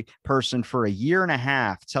theory person for a year and a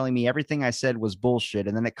half, telling me everything I said was bullshit.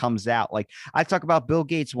 And then it comes out. Like, I talk about Bill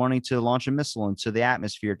Gates wanting to launch a missile into the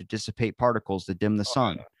atmosphere to dissipate particles to dim the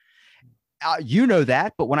sun. You know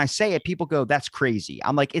that. But when I say it, people go, that's crazy.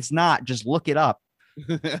 I'm like, it's not. Just look it up.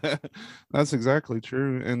 That's exactly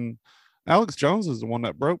true. And Alex Jones is the one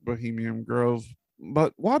that broke Bohemian Grove.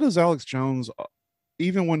 But why does Alex Jones,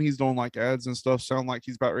 even when he's doing like ads and stuff, sound like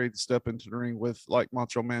he's about ready to step into the ring with like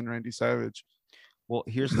Macho Man Randy Savage? Well,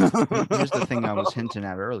 here's the thing I was hinting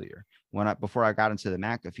at earlier before I got into the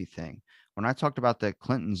McAfee thing. When I talked about the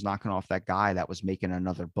Clintons knocking off that guy that was making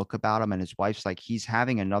another book about him, and his wife's like, he's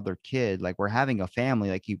having another kid, like we're having a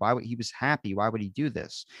family, like he was happy, why would he do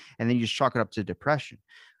this? And then you just chalk it up to depression.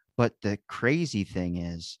 But the crazy thing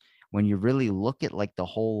is, when you really look at like the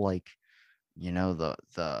whole, like, you know,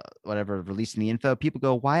 the whatever, releasing the info, people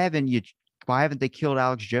go, why haven't they killed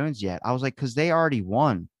Alex Jones yet? I was like, because they already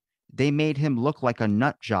won. They made him look like a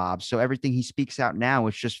nut job. So everything he speaks out now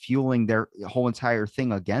is just fueling their whole entire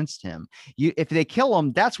thing against him. If they kill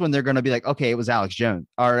him, that's when they're going to be like, okay, it was Alex Jones,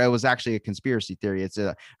 or it was actually a conspiracy theory. It's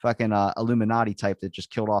a fucking Illuminati type that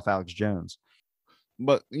just killed off Alex Jones.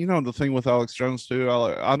 But you know, the thing with Alex Jones too,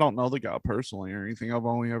 I don't know the guy personally or anything. I've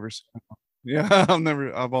only ever seen him. Yeah,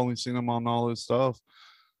 I've only seen him on all his stuff.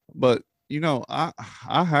 But you know, I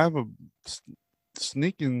have a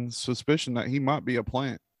sneaking suspicion that he might be a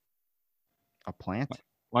plant. A plant?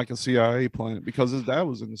 Like a CIA plant, because his dad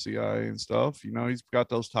was in the CIA and stuff. You know, he's got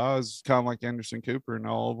those ties, kind of like Anderson Cooper and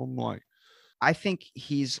all of them. Like, I think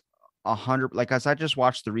he's 100. Like, as I just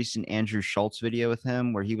watched the recent Andrew Schultz video with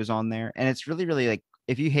him where he was on there, and it's really, really like,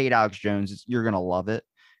 if you hate Alex Jones, you're gonna love it,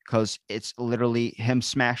 because it's literally him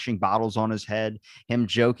smashing bottles on his head, him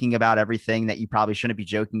joking about everything that you probably shouldn't be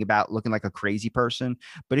joking about, looking like a crazy person.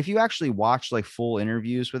 But if you actually watch like full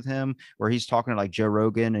interviews with him where he's talking to like Joe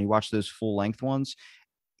Rogan, and you watch those full length ones,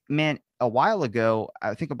 man, a while ago,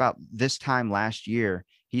 I think about this time last year,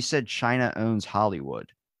 he said China owns Hollywood.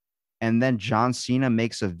 And then John Cena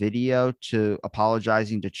makes a video to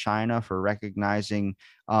apologizing to China for recognizing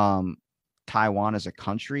Taiwan as a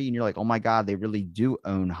country. And you're like, oh my God, they really do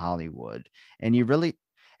own Hollywood. And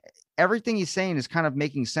everything he's saying is kind of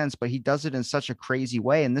making sense, but he does it in such a crazy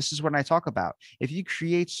way. And this is what I talk about. If you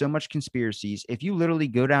create so much conspiracies, if you literally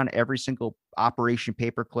go down every single Operation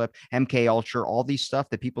Paperclip, MK Ultra, all these stuff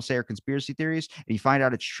that people say are conspiracy theories, and you find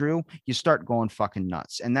out it's true, you start going fucking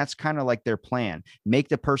nuts. And that's kind of like their plan. Make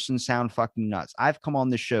the person sound fucking nuts. I've come on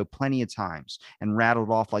this show plenty of times and rattled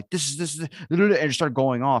off like this is, and start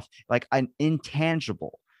going off like an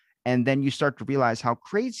intangible. And then you start to realize how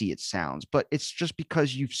crazy it sounds, but it's just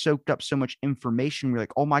because you've soaked up so much information. You're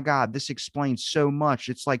like, oh my God, this explains so much.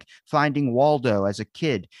 It's like finding Waldo as a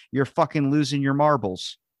kid. You're fucking losing your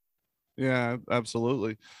marbles. Yeah,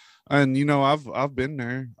 absolutely. And you know, I've been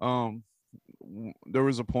there. there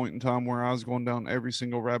was a point in time where I was going down every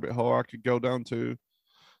single rabbit hole I could go down to,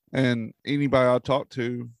 and anybody I talked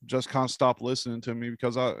to just kind of stopped listening to me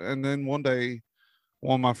because and then one day,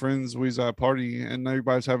 one of my friends, we was at a party and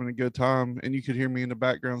everybody's having a good time, and you could hear me in the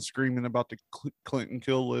background screaming about the Clinton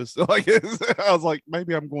kill list. Like, I was like,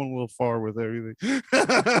 maybe I'm going a little far with everything.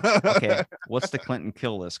 Okay, what's the Clinton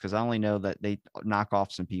kill list? Because I only know that they knock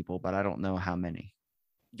off some people, but I don't know how many.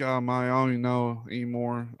 God, I don't even know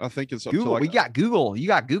anymore. I think it's up Google. to like, We got Google. You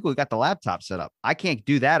got Google. You got the laptop set up. I can't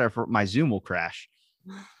do that, or my Zoom will crash.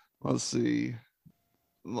 let's see.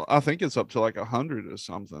 I think it's up to like 100 or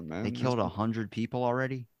something, man. They killed 100 people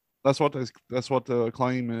already. That's what the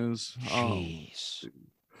claim is. Jeez.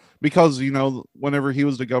 Because whenever he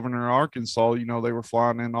was the governor of Arkansas, they were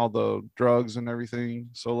flying in all the drugs and everything.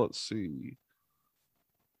 So let's see.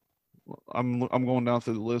 I'm going down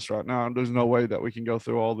through the list right now. There's no way that we can go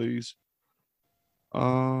through all these.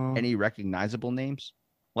 Any recognizable names,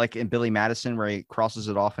 like in Billy Madison, where he crosses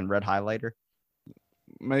it off in red highlighter?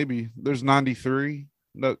 Maybe there's 93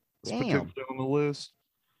 that's Damn. potentially on the list.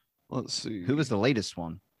 Let's see. Who was the latest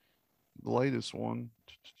one? The latest one.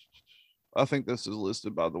 I think this is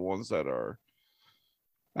listed by the ones that are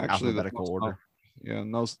actually Alphabetical order.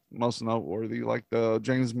 Most noteworthy, like the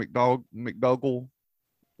James McDougall.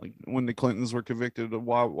 Like when the Clintons were convicted of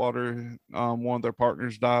Whitewater, one of their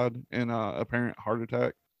partners died in a apparent heart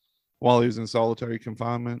attack while he was in solitary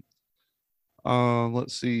confinement.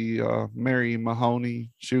 Let's see, Mary Mahoney.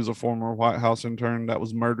 She was a former White House intern that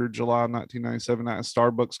was murdered July 1997 at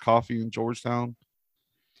Starbucks Coffee in Georgetown.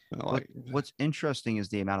 What's interesting is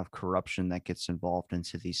the amount of corruption that gets involved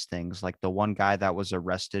into these things. Like the one guy that was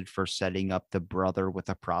arrested for setting up the brother with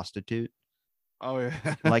a prostitute. Oh yeah.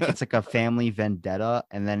 Like it's like a family vendetta,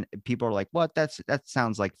 and then people are like, what? That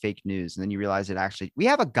sounds like fake news. And then you realize we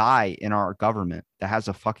have a guy in our government that has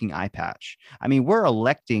a fucking eye patch. I mean, we're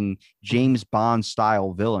electing James Bond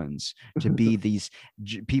style villains to be these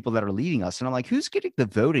people that are leading us. And I'm like, who's getting the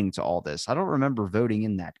voting to all this? I don't remember voting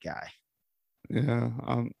in that guy. Yeah,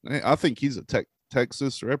 I think he's a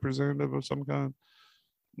Texas representative of some kind.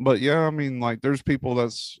 But yeah, I mean, like there's people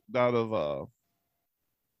that's died of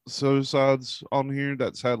suicides on here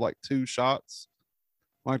that's had like 2 shots.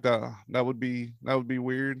 Like that would be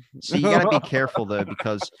weird. So you got to be careful though,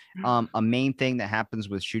 because a main thing that happens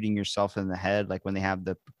with shooting yourself in the head, like when they have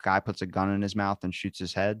the guy puts a gun in his mouth and shoots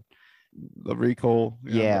his head, the recoil.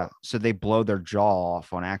 Yeah. So they blow their jaw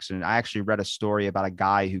off on accident. I actually read a story about a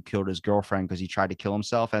guy who killed his girlfriend because he tried to kill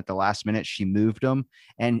himself. And at the last minute, she moved him,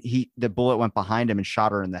 and the bullet went behind him and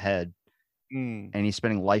shot her in the head. And he's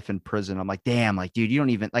spending life in prison. I'm like, damn, like, dude, you don't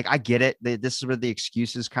even like, I get it. This is where the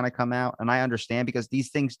excuses kind of come out. And I understand, because these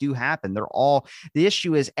things do happen. The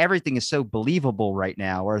issue is everything is so believable right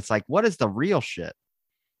now, where it's like, what is the real shit?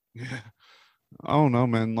 Yeah. I don't know,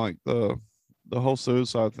 man. Like the whole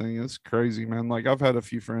suicide thing is crazy, man. Like I've had a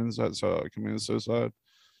few friends that's committed suicide.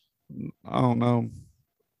 I don't know.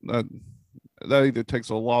 That either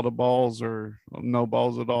takes a lot of balls or no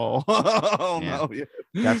balls at all.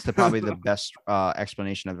 That's probably the best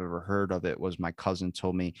explanation I've ever heard of it. Was my cousin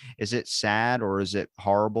told me, is it sad, or is it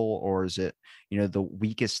horrible, or is it, the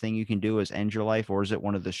weakest thing you can do is end your life, or is it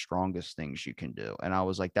one of the strongest things you can do? And I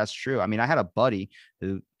was like, that's true. I mean, I had a buddy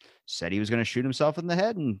who said he was going to shoot himself in the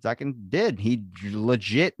head, and fucking did. He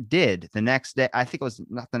legit did. The next day, I think it was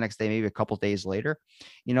not the next day, maybe a couple days later.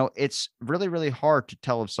 It's really, really hard to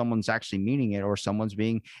tell if someone's actually meaning it or someone's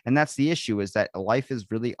being, and that's the issue, is that life is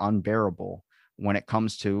really unbearable when it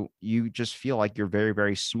comes to, you just feel like you're very,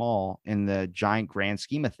 very small in the giant grand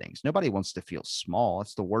scheme of things. Nobody wants to feel small.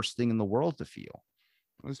 It's the worst thing in the world to feel.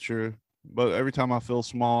 That's true. But every time I feel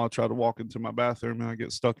small, I try to walk into my bathroom and I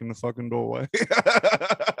get stuck in the fucking doorway.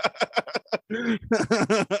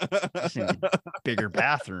 Just need a bigger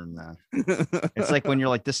bathroom then. It's like when you're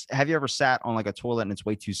like this. Have you ever sat on like a toilet and it's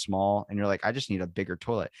way too small, and you're like, I just need a bigger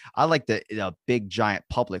toilet? I like the big giant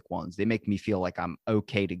public ones. They make me feel like I'm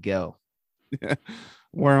okay to go. Yeah.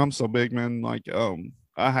 Where I'm so big, man, like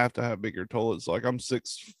I have to have bigger toilets. Like I'm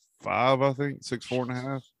 6'5", I think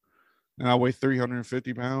 6'4.5", and I weigh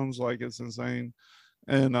 350 pounds. Like it's insane.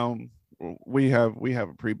 And we have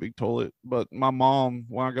a pretty big toilet. But my mom,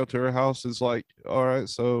 when I go to her house, is like, all right,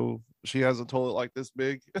 so She has a toilet like this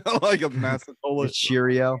big, like a massive toilet. It's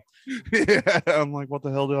Cheerio. Yeah, I'm like, what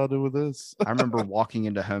the hell do I do with this? I remember walking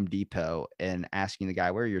into Home Depot and asking the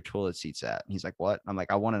guy, "Where are your toilet seats at?" And he's like, "What?" I'm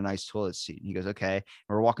like, "I want a nice toilet seat." And he goes, "Okay." And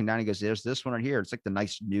we're walking down. He goes, "There's this one right here. It's like the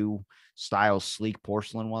nice new style, sleek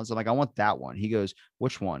porcelain ones." I'm like, "I want that one." He goes,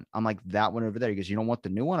 "Which one?" I'm like, "That one over there." He goes, "You don't want the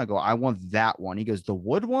new one?" I go, "I want that one." He goes, "The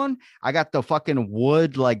wood one?" I got the fucking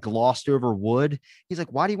wood, like glossed over wood. He's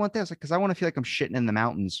like, "Why do you want that?" I was like, "Because I want to feel like I'm shitting in the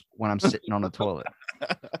mountains when I'm sitting on the toilet."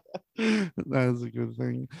 That is a good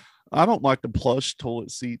thing. I don't like the plush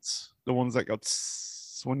toilet seats, the ones that go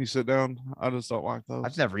when you sit down. I just don't like those.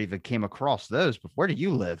 I've never even came across those. But where do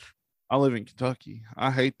you live? I live in Kentucky. I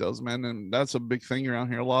hate those, man, and that's a big thing around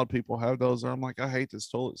here. A lot of people have those. I'm like, I hate this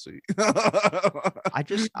toilet seat.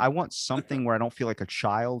 I want something where I don't feel like a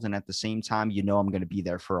child, and at the same time, I'm going to be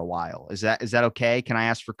there for a while. Is that okay? Can I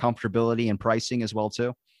ask for comfortability and pricing as well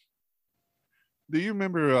too? Do you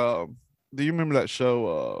remember? Do you remember that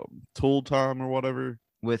show, Tool Time or whatever?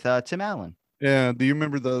 With Tim Allen. Yeah. Do you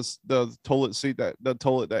remember the toilet seat the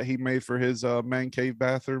toilet that he made for his man cave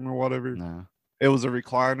bathroom or whatever? No, It was a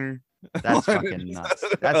recliner. that's fucking nuts.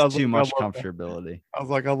 That's too much comfortability. I was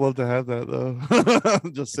like, I'd love to have that though.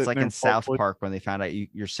 Just It's like there in South falling. Park when they found out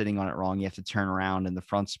you're sitting on it wrong. You have to turn around, and the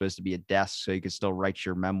front's supposed to be a desk so you can still write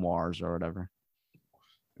your memoirs or whatever.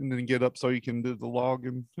 And then get up so you can do the log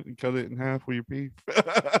and cut it in half with your pee.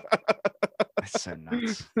 That's so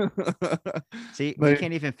nuts. See, we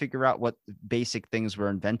can't even figure out what basic things were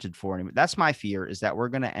invented for anymore. That's my fear, is that we're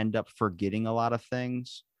going to end up forgetting a lot of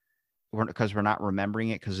things because we're not remembering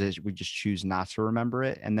it because we just choose not to remember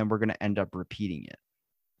it. And then we're going to end up repeating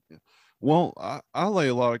it. Well, I lay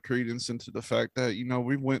a lot of credence into the fact that,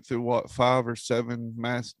 we went through what 5 or 7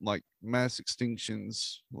 mass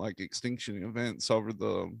extinctions, like extinction events over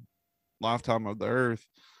the lifetime of the earth.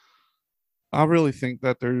 I really think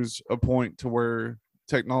that there's a point to where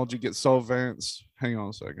technology gets so advanced. Hang on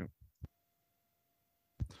a second.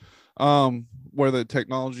 Where the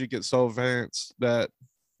technology gets so advanced that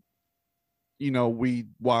we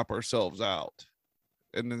wipe ourselves out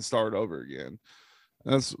and then start over again.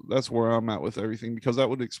 That's where I'm at with everything, because that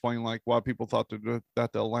would explain like why people thought that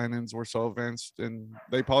the Atlanteans were so advanced, and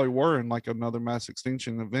they probably were in like another mass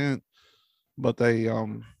extinction event, but they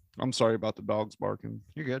I'm sorry about the dogs barking.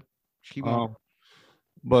 You're good. Just keep on.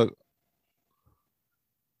 But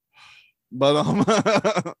but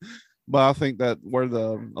I think that where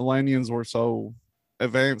the Atlanteans were so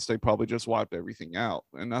advanced, they probably just wiped everything out,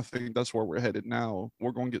 and I think that's where we're headed now.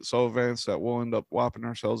 We're going to get so advanced that we'll end up wiping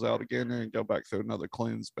ourselves out again and go back through another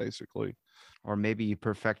cleanse, basically. Or maybe you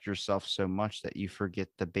perfect yourself so much that you forget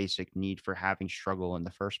the basic need for having struggle in the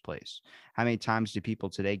first place. How many times do people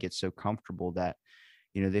today get so comfortable that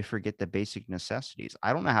they forget the basic necessities?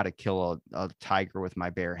 I don't know how to kill a tiger with my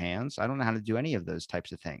bare hands. I don't know how to do any of those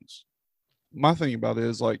types of things. My thing about it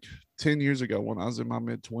is, like 10 years ago when I was in my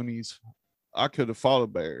mid-20s, I could have fought a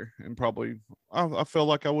bear and probably I felt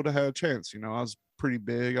like I would have had a chance. I was pretty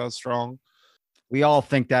big, I was strong. We all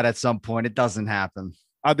think that at some point. It doesn't happen.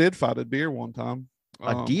 I did fight a deer one time.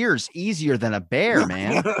 A deer's easier than a bear,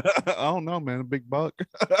 man. I don't know, man. A big buck.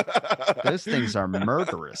 Those things are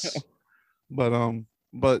murderous.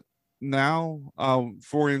 But now,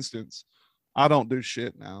 for instance, I don't do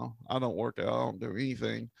shit now. I don't work out. I don't do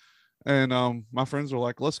anything. And my friends were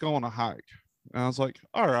like, let's go on a hike. And I was like,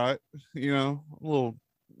 all right, a little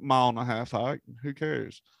 1.5 mile hike. Who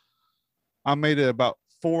cares? I made it about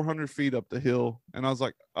 400 feet up the hill. And I was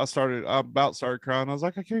like, I about started crying. I was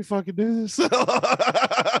like, I can't fucking do this. Dude,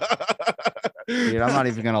 I'm not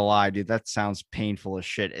even going to lie, dude. That sounds painful as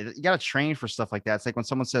shit. You got to train for stuff like that. It's like when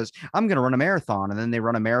someone says, I'm going to run a marathon, and then they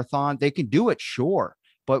run a marathon, they can do it, sure.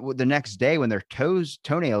 But the next day when their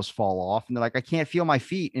toenails fall off and they're like, I can't feel my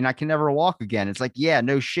feet and I can never walk again. It's like, yeah,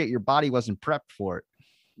 no shit. Your body wasn't prepped for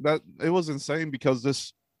it. It was insane, because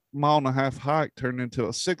this 1.5 mile hike turned into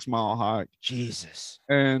a 6 mile hike. Jesus.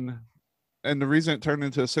 And the reason it turned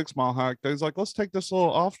into a 6 mile hike, they was like, let's take this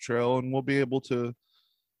little off trail and we'll be able to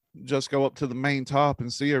just go up to the main top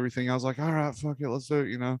and see everything. I was like, all right, fuck it, let's do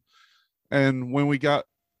it, And when we got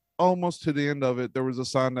almost to the end of it, there was a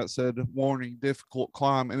sign that said, warning, difficult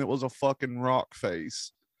climb, and it was a fucking rock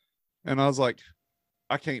face. And I was like,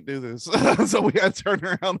 I can't do this. So we had to turn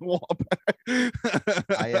around and walk back.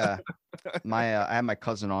 I had my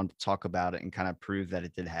cousin on to talk about it and kind of prove that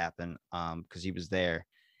it did happen, because he was there.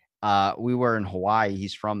 We were in Hawaii.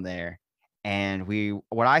 He's from there. And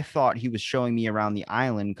what I thought he was showing me around the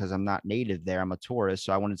island, because I'm not native there, I'm a tourist,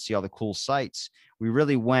 so I wanted to see all the cool sights. We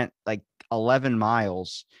really went like 11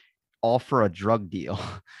 miles all for a drug deal.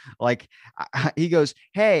 Like he goes,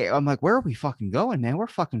 "Hey," I'm like, "Where are we fucking going, man? We're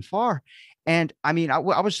fucking far." And I mean, I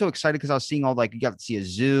was so excited because I was seeing all like you got to see a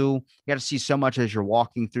zoo, you got to see so much as you're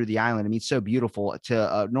walking through the island. I mean, it's so beautiful.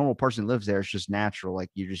 To a normal person who lives there, it's just natural, like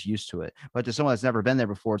you're just used to it. But to someone that's never been there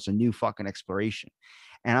before, it's a new fucking exploration.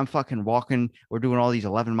 And I'm fucking walking. We're doing all these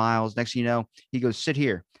 11 miles. Next thing you know, he goes, "Sit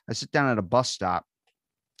here." I sit down at a bus stop.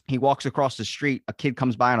 He walks across the street. A kid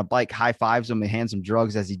comes by on a bike, high fives him, and hands him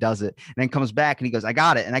drugs as he does it. And then comes back and he goes, "I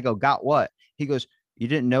got it." And I go, "Got what?" He goes, "You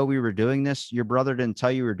didn't know we were doing this? Your brother didn't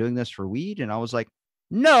tell you we were doing this for weed?" And I was like,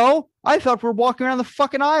 "No, I thought we are walking around the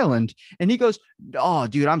fucking island." And he goes, "Oh,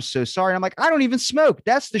 dude, I'm so sorry." And I'm like, "I don't even smoke.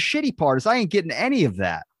 That's the shitty part is I ain't getting any of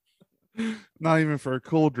that." Not even for a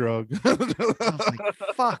cool drug. I was like,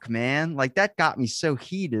 fuck, man. Like that got me so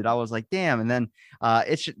heated. I was like, damn. And then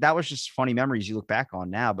that was just funny memories you look back on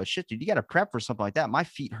now. But shit, dude, you got to prep for something like that. My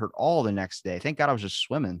feet hurt all the next day. Thank God I was just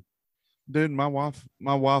swimming. Dude, my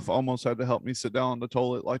wife almost had to help me sit down on the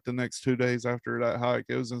toilet like the next 2 days after that hike.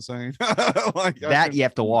 It was insane. Like That you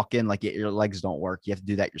have to walk in like your legs don't work. You have to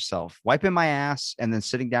do that yourself. Wiping my ass and then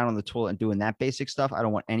sitting down on the toilet and doing that basic stuff. I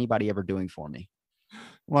don't want anybody ever doing for me.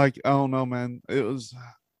 like I don't know, man. It was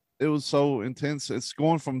so intense. It's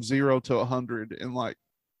going from 0 to 100 in like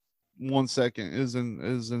 1 second is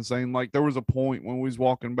insane. Like there was a point when we was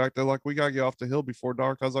walking back, they're like, "We gotta get off the hill before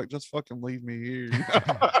dark." I was like, "Just fucking leave me here."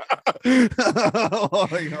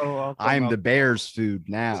 Like, oh, I'm the bear's food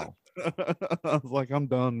now. I was like, "I'm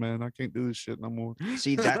done, man. I can't do this shit no more."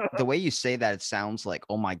 See that the way you say that, it sounds like,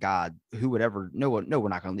 oh my God, who would ever? No, we're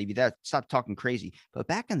not going to leave you. That stop talking crazy. But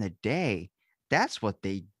back in the day, that's what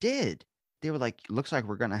they did. They were like, "Looks like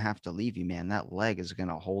we're going to have to leave you, man. That leg is going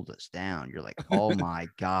to hold us down." You're like, oh my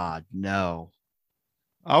God, no.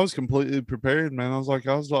 I was completely prepared, man. I was like,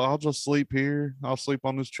 I'll just sleep here. I'll sleep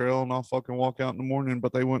on this trail and I'll fucking walk out in the morning.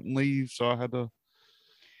 But they wouldn't leave, so I had to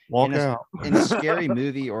walk out. In a scary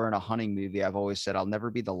movie or in a hunting movie, I've always said I'll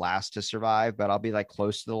never be the last to survive, but I'll be like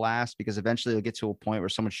close to the last because eventually it'll get to a point where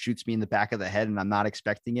someone shoots me in the back of the head and I'm not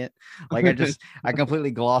expecting it. Like I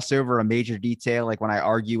completely gloss over a major detail. Like when I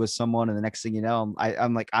argue with someone and the next thing you know,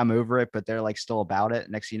 I'm like, I'm over it, but they're like still about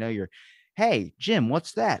it. Next thing you know, you're, "Hey, Jim,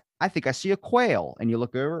 what's that? I think I see a quail." And you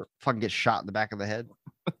look over, fucking get shot in the back of the head.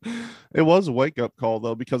 It was a wake up call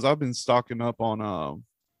though, because I've been stocking up on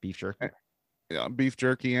Beef jerky. beef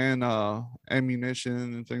jerky and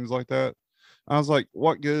ammunition and things like that. I was like,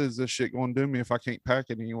 what good is this shit going to do me if I can't pack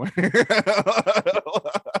it anywhere?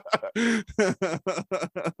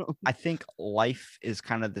 I think life is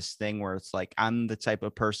kind of this thing where it's like I'm the type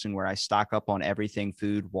of person where I stock up on everything,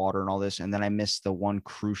 food, water, and all this, and then I miss the one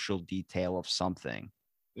crucial detail of something.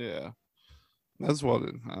 Yeah, that's what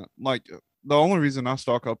it like. The only reason I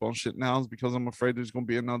stock up on shit now is because I'm afraid there's going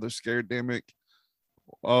to be another scaredemic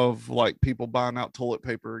of like people buying out toilet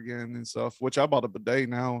paper again and stuff, which I bought a bidet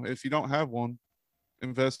now. If you don't have one,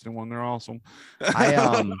 invest in one. They're awesome.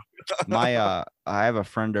 I I have a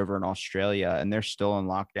friend over in Australia and they're still in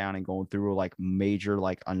lockdown and going through like major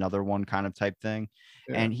like another one kind of type thing.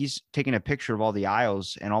 Yeah. And he's taking a picture of all the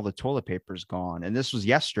aisles and all the toilet paper is gone. And this was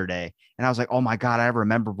yesterday. And I was like, oh my God, I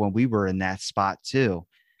remember when we were in that spot too.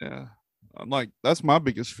 Yeah. Like that's my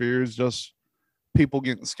biggest fear is just people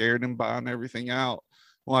getting scared and buying everything out.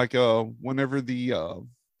 Like whenever the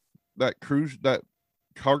that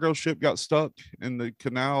cargo ship got stuck in the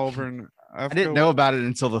canal over in Africa. I didn't know about it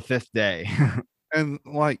until the 5th day. And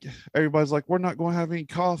like everybody's like, we're not going to have any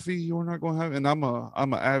coffee. We're not going to have, and I'm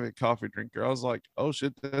an avid coffee drinker. I was like, oh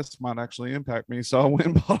shit, this might actually impact me. So I went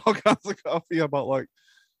and bought all kinds of coffee. I bought like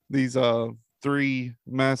these 3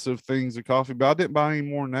 massive things of coffee, but I didn't buy any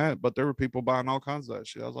more than that. But there were people buying all kinds of that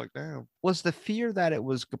shit. I was like, damn. Was the fear that it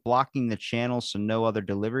was blocking the channel so no other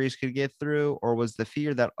deliveries could get through, or was the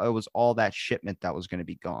fear that it was all that shipment that was going to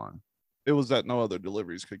be gone? It was that no other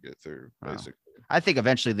deliveries could get through, basically. I think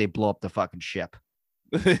eventually they blow up the fucking ship.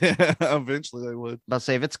 Yeah, eventually they would. Let's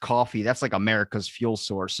say if it's coffee, that's like America's fuel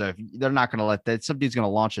source. So if they're not going to let that, somebody's going to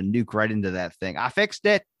launch a nuke right into that thing. I fixed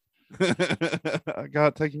it. I got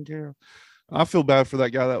it taken care of. I feel bad for that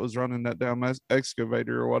guy that was running that damn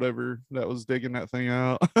excavator or whatever that was digging that thing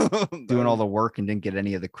out. Doing all the work and didn't get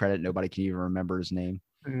any of the credit. Nobody can even remember his name.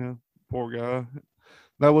 Yeah, poor guy.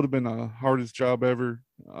 That would have been the hardest job ever.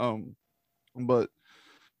 But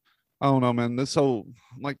I don't know, man. This whole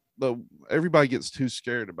like everybody gets too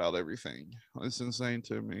scared about everything. It's insane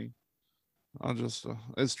to me. I just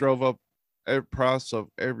it's drove up every price of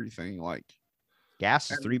everything. Like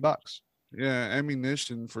gas is $3. Yeah,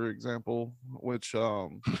 ammunition, for example, which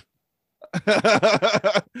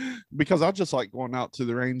because I just like going out to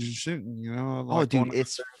the range and shooting, you know. Oh, dude,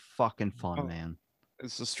 it's fucking fun, man.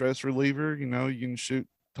 It's a stress reliever. You know, you can shoot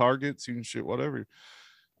targets, you can shoot whatever,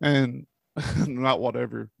 and not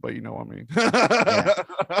whatever, but you know what I mean.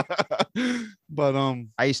 But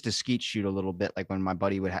I used to skeet shoot a little bit, like when my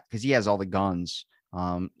buddy would, because he has all the guns.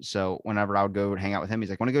 So whenever I would go hang out with him, he's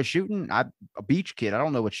like, "Want to go shooting?" I'm a beach kid. I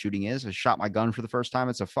don't know what shooting is. I shot my gun for the first time.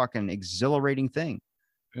 It's a fucking exhilarating thing.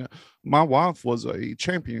 yeah, my wife was a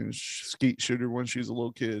champion skeet shooter when she was a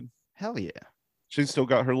little kid. Hell yeah. She's still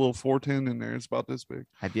got her little 410 in there. It's about this big.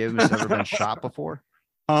 Have you ever been shot before?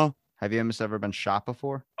 Huh? Have you ever been shot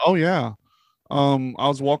before? Oh yeah. I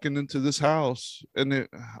was walking into this house, and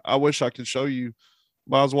I wish I could show you,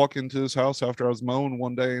 but I was walking into this house after I was mowing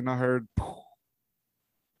one day, and I heard,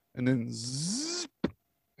 and then zzz,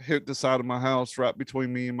 hit the side of my house right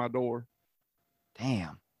between me and my door.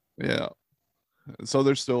 Damn. Yeah. So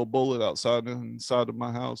there's still a bullet outside inside of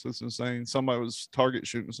my house. It's insane. Somebody was target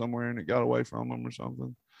shooting somewhere and it got away from them or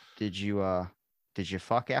something. Did you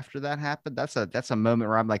fuck after that happened? That's a moment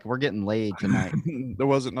where I'm like, we're getting laid tonight. There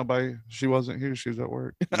wasn't nobody. She wasn't here. She was at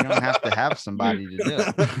work. You don't have to have somebody to do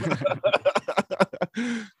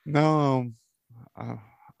it. No,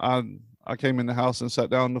 I came in the house and sat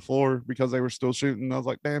down on the floor because they were still shooting. I was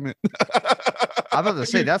like, damn it. I was about to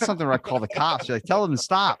say that's something where I call the cops. You're like, tell them to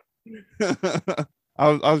stop.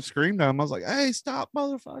 I screamed at them. I was like, hey, stop,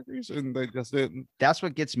 motherfuckers. And they just didn't. That's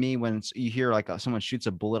what gets me when you hear like someone shoots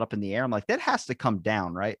a bullet up in the air. I'm like, that has to come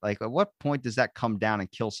down, right? Like, at what point does that come down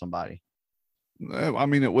and kill somebody? I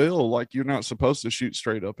mean, it will. Like, you're not supposed to shoot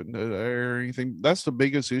straight up into the air or anything. That's the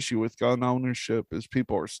biggest issue with gun ownership is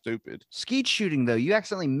people are stupid. Skeet shooting, though, you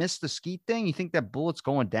accidentally missed the skeet thing. You think that bullet's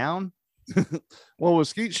going down? Well, with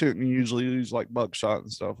skeet shooting, you usually use like buckshot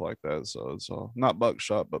and stuff like that. So it's not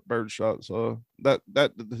buckshot, but birdshot. So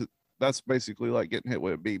that's basically like getting hit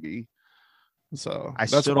with a BB. So I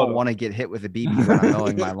still don't want to get hit with a BB when I'm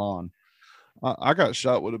mowing my lawn. I got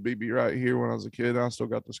shot with a BB right here when I was a kid. I still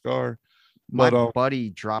got the scar. My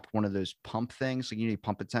buddy dropped one of those pump things. Like you need to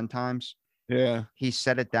pump it 10 times. Yeah. He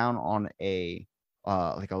set it down on a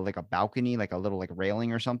like a balcony, like a little like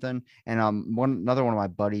railing or something. And another one of my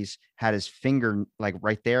buddies had his finger like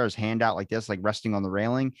right there, his hand out like this, like resting on the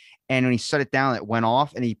railing. And when he set it down, it went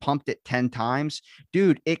off and he pumped it 10 times.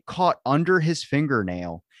 Dude, it caught under his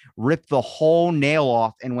fingernail, ripped the whole nail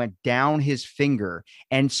off and went down his finger.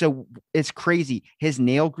 And so it's crazy. His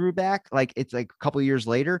nail grew back. Like it's like a couple of years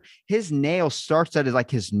later, his nail starts at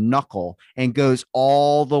his knuckle and goes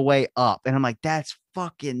all the way up. And I'm like, that's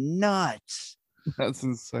fucking nuts. That's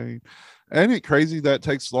insane. Ain't it crazy that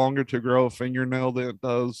takes longer to grow a fingernail than it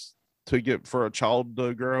does to get for a child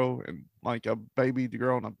to grow and like a baby to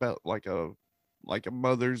grow on a belt, like a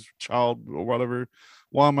mother's child or whatever?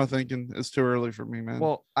 Why am I thinking it's too early for me, man?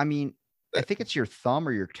 Well, I mean, I think it's your thumb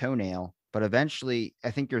or your toenail, but eventually I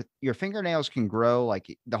think your fingernails can grow,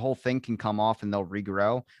 like the whole thing can come off and they'll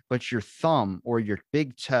regrow, but your thumb or your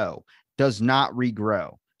big toe does not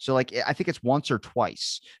regrow. So like, I think it's once or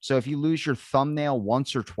twice. So if you lose your thumbnail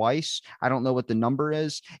once or twice, I don't know what the number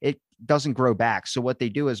is. It doesn't grow back. So what they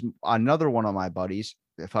do is another one of my buddies,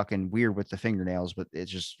 fucking weird with the fingernails, but it's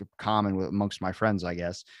just common amongst my friends, I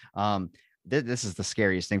guess. This is the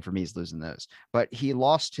scariest thing for me is losing those, but he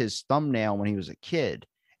lost his thumbnail when he was a kid.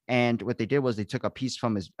 And what they did was they took a piece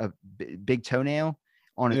from his big toenail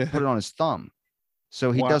on it, put it on his thumb.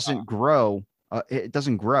 So he doesn't grow. It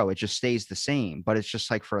doesn't grow. It just stays the same, but it's just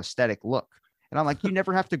like for aesthetic look. And I'm like, you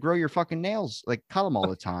never have to grow your fucking nails, like cut them all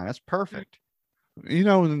the time. That's perfect. You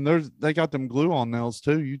know, and they got them glue on nails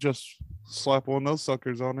too. You just slap one of those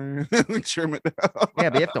suckers on there and trim it down. Yeah,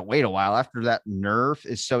 but you have to wait a while after that nerve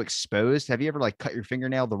is so exposed. Have you ever like cut your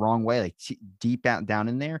fingernail the wrong way, like deep down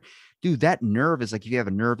in there? Dude, that nerve is like if you have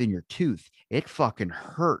a nerve in your tooth, it fucking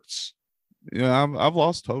hurts. Yeah, I've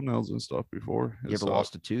lost toenails and stuff before. You ever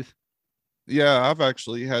lost a tooth? Yeah, I've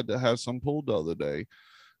actually had to have some pulled the other day.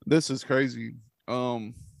 This is crazy.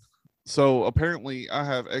 So apparently I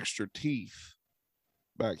have extra teeth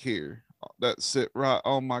back here that sit right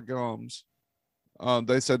on my gums.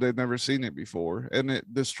 They said they'd never seen it before, and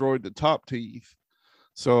it destroyed the top teeth.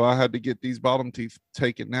 So I had to get these bottom teeth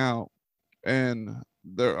taken out, and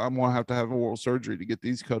I'm gonna have to have oral surgery to get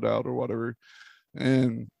these cut out or whatever.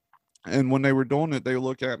 And when they were doing it, they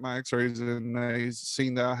look at my x-rays and they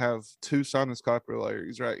seen that I have 2 sinus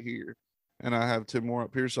capillaries right here. And I have 2 more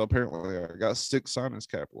up here. So apparently I got 6 sinus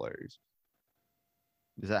capillaries.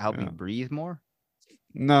 Does that help you breathe more?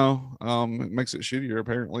 No, it makes it shittier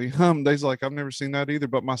apparently. They's like, I've never seen that either,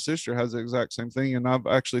 but my sister has the exact same thing. And I've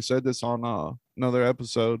actually said this on another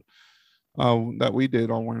episode that we did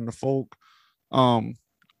on Wearing the Folk.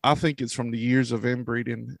 I think it's from the years of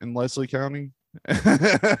inbreeding in Leslie County.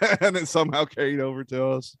 and it somehow carried over to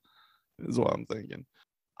us. Is what I'm thinking.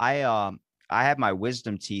 I have my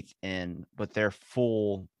wisdom teeth in, but they're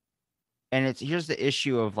full. And here's the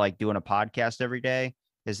issue of like doing a podcast every day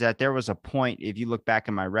is that there was a point, if you look back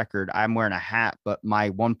in my record, I'm wearing a hat, but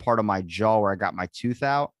my one part of my jaw where I got my tooth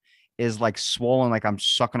out is like swollen, like I'm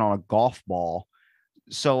sucking on a golf ball.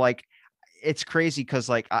 So like it's crazy because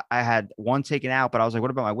like I had one taken out, but I was like,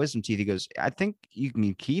 what about my wisdom teeth? He goes, I think you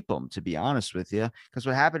can keep them, to be honest with you. Because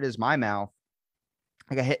what happened is my mouth,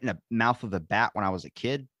 I got hit in the mouth with a bat when I was a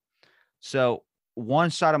kid. So one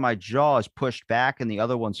side of my jaw is pushed back and the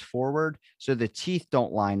other one's forward. So the teeth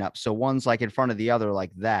don't line up. So one's like in front of the other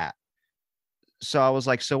like that. So I was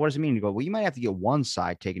like, so what does it mean? You go, well, you might have to get one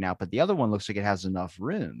side taken out, but the other one looks like it has enough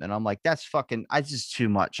room. And I'm like, that's fucking, I just too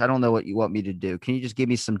much. I don't know what you want me to do. Can you just give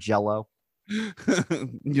me some Jello?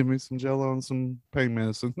 Give me some Jello and some pain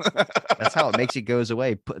medicine. That's how it makes it goes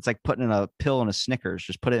away. It's like putting in a pill in a Snickers.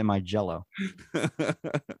 Just put it in my Jello.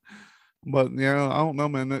 But yeah, I don't know,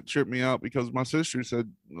 man. That tripped me out because my sister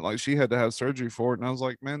said like she had to have surgery for it, and I was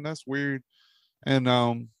like, man, that's weird. And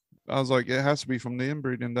I was like, it has to be from the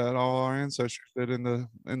inbreeding that all our ancestors did in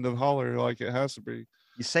the holler. Like it has to be.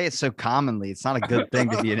 You say it so commonly. It's not a good thing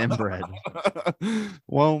to be an inbred.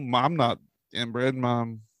 Well, I'm not inbred. My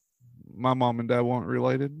mom and dad weren't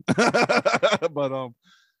related.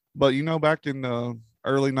 But you know, back in the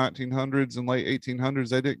early 1900s and late 1800s,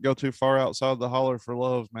 they didn't go too far outside the holler for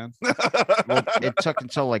love, man. Well, it took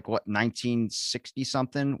until like what 1960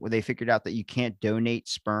 something where they figured out that you can't donate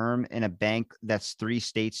sperm in a bank that's 3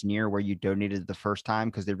 states near where you donated the first time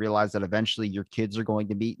because they realized that eventually your kids are going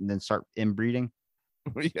to meet and then start inbreeding.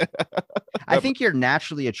 Yeah. I think you're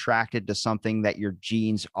naturally attracted to something that your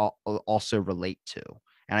genes also relate to.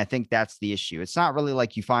 And I think that's the issue. It's not really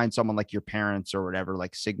like you find someone like your parents or whatever,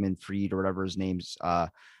 like Sigmund Freud or whatever his name's,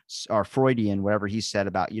 or Freudian, whatever he said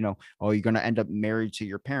about, oh, you're going to end up married to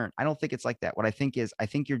your parent. I don't think it's like that. What I think is, I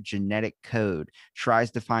think your genetic code tries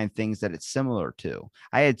to find things that it's similar to.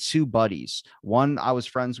 I had 2 buddies. One I was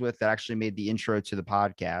friends with that actually made the intro to the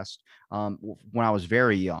podcast when I was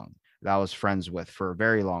very young. That I was friends with for a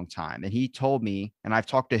very long time. And he told me, and I've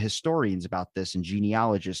talked to historians about this and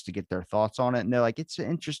genealogists to get their thoughts on it. And they're like, it's an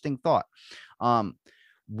interesting thought.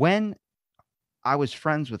 When I was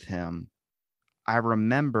friends with him, I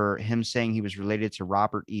remember him saying he was related to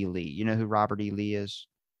Robert E. Lee. You know who Robert E. Lee is?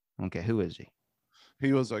 Okay, who is he?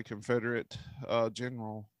 He was a Confederate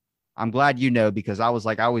general. I'm glad you know, because I was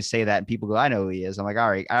like, I always say that and people go, I know who he is. I'm like, all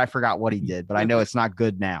right, I forgot what he did, but I know it's not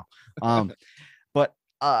good now. But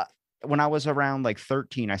when I was around like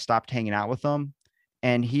 13, I stopped hanging out with him.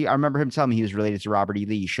 And I remember him telling me he was related to Robert E.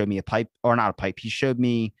 Lee. He showed me a pipe, or not a pipe. He showed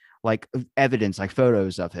me like evidence, like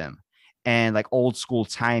photos of him and like old school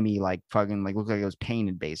timey, like fucking like looked like it was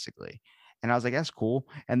painted basically. And I was like, that's cool.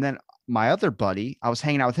 And then my other buddy, I was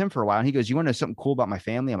hanging out with him for a while and he goes, you want to know something cool about my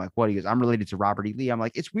family? I'm like, what? He goes, I'm related to Robert E. Lee. I'm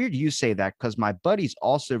like, it's weird you say that because my buddy's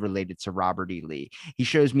also related to Robert E. Lee. He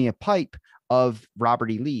shows me a pipe of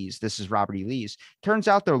Robert E. Lee's. This is Robert E. Lee's. Turns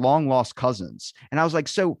out they're long lost cousins. And I was like,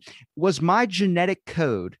 so was my genetic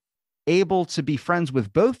code able to be friends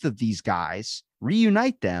with both of these guys,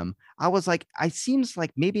 reunite them? I was like, it seems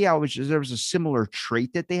like maybe there was a similar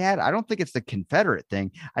trait that they had. I don't think it's the Confederate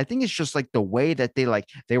thing. I think it's just like the way that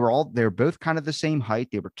they're both kind of the same height.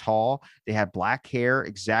 They were tall. They had black hair,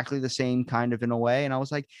 exactly the same kind of in a way. And I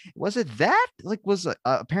was like, was it that? Like, was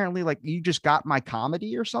apparently like you just got my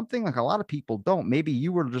comedy or something? Like a lot of people don't. Maybe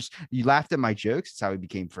you laughed at my jokes. That's how we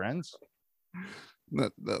became friends.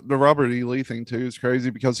 The Robert E. Lee thing too is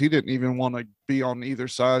crazy because he didn't even want to be on either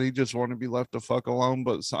side. He just wanted to be left the fuck alone.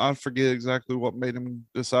 But I forget exactly what made him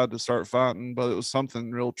decide to start fighting, but it was something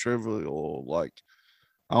real trivial. Like,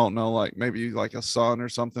 I don't know, like maybe like a son or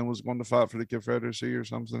something was going to fight for the Confederacy or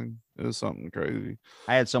something. It was something crazy.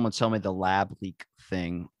 I had someone tell me the lab leak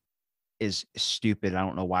thing is stupid. I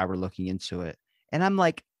don't know why we're looking into it. And I'm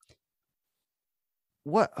like,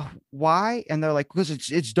 what, why? And they're like, because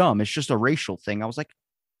it's dumb. It's just a racial thing. I was like,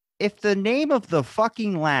 if the name of the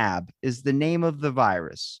fucking lab is the name of the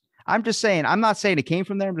virus, I'm just saying, I'm not saying it came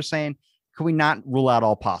from there. I'm just saying, can we not rule out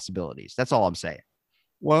all possibilities? That's all I'm saying.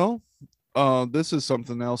 Well, this is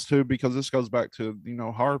something else too, because this goes back to,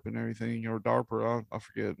 HARP and everything, or DARPA. I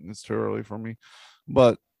forget. It's too early for me,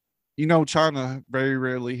 but China very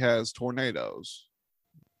rarely has tornadoes.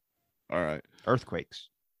 All right. Earthquakes.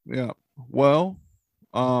 Yeah. Well,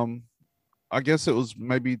 I guess it was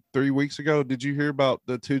maybe 3 weeks ago. Did you hear about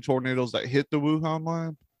the 2 tornadoes that hit the Wuhan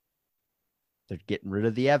lab? They're getting rid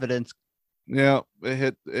of the evidence. Yeah, it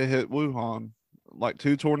hit Wuhan. Like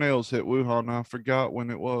 2 tornadoes hit Wuhan. I forgot when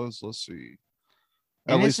it was. Let's see.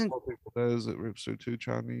 At And least isn't 4 people does. It rips through 2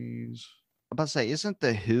 Chinese. I'm about to say, isn't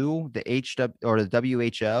the WHO, the HW or the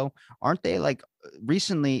WHO, aren't they like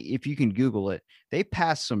recently, if you can Google it, they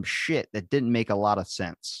passed some shit that didn't make a lot of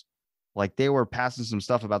sense. Like they were passing some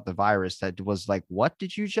stuff about the virus that was like, what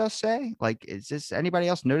did you just say? Like, is this anybody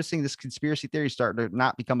else noticing this conspiracy theory starting to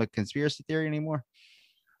not become a conspiracy theory anymore?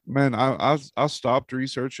 Man, I stopped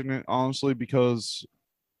researching it honestly because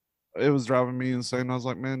it was driving me insane. I was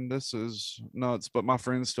like, man, this is nuts. But my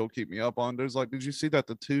friends still keep me up on. There's like, did you see that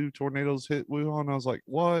the 2 tornadoes hit Wuhan? I was like,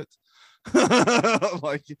 what?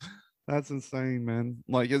 Like, that's insane, man.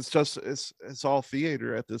 Like, it's all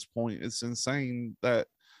theater at this point. It's insane that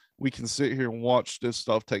we can sit here and watch this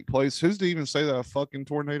stuff take place. Who's to even say that a fucking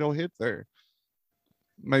tornado hit there?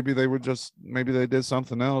 Maybe they did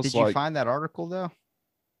something else. Did you find that article though?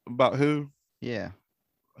 About who? Yeah.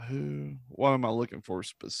 What am I looking for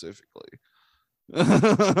specifically? Who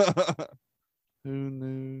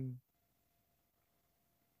knew?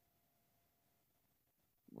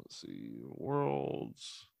 Let's see.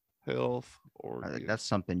 World's Health I think Organ. that's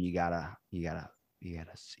something you gotta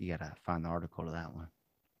find the article to that one.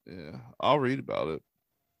 Yeah, I'll read about it.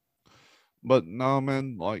 But no,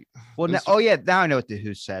 man, like, Well, now, oh yeah, now I know what the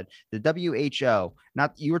WHO said. The WHO,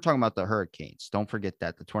 not you were talking about the hurricanes. Don't forget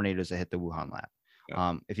that the tornadoes that hit the Wuhan lab.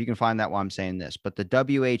 Yeah. If you can find that while I'm saying this, but the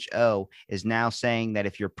WHO is now saying that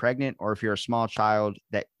if you're pregnant or if you're a small child,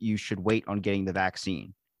 that you should wait on getting the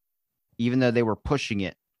vaccine, even though they were pushing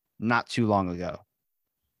it not too long ago.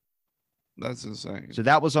 That's insane. So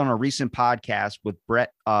that was on a recent podcast with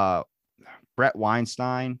Brett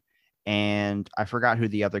Weinstein, and I forgot who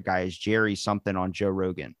the other guy is, Jerry something on Joe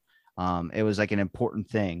Rogan. It was like an important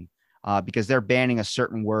thing because they're banning a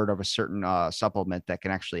certain word of a certain supplement that can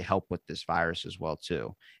actually help with this virus as well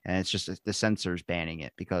too. And it's just the censors banning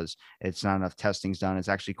it because it's not enough testing's done. It's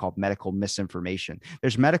actually called medical misinformation.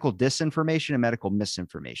 There's medical disinformation and medical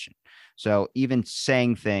misinformation. So even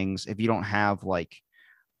saying things, if you don't have like,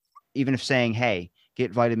 even if saying, hey,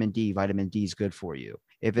 get vitamin D is good for you.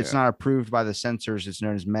 If it's not approved by the censors, it's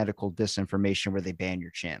known as medical disinformation where they ban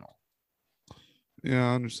your channel.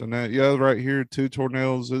 Yeah, I understand that. Yeah, right here, 2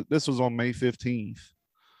 tornadoes. This was on May 15th.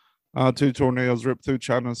 2 tornadoes ripped through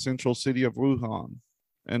China's central city of Wuhan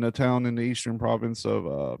and a town in the eastern province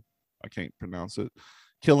of, I can't pronounce it,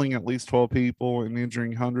 killing at least 12 people and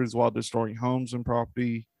injuring hundreds while destroying homes and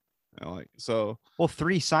property. Well,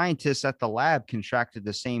 3 scientists at the lab contracted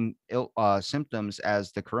the same symptoms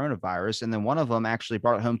as the coronavirus, and then one of them actually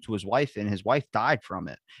brought it home to his wife, and his wife died from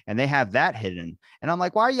it, and they have that hidden. And I'm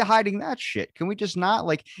like, why are you hiding that shit? Can we just not,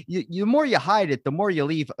 like, the more you hide it, the more you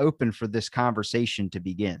leave open for this conversation to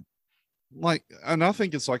begin. Like, and I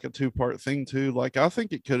think it's like a 2-part thing too. Like, I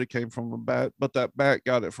think it could have came from a bat, but that bat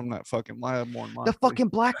got it from that fucking lab more than likely. The fucking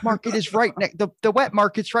black market is right next. The wet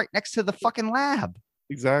market's right next to the fucking lab.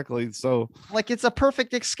 Exactly. So, like, it's a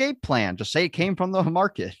perfect escape plan. Just say it came from the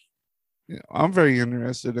market. Yeah, I'm very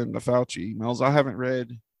interested in the Fauci emails. I haven't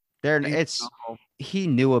read. He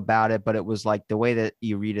knew about it, but it was like the way that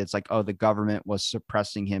you read it, it's like, oh, the government was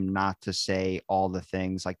suppressing him not to say all the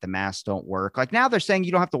things, like the masks don't work. Like now they're saying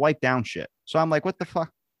you don't have to wipe down shit. So I'm like, what the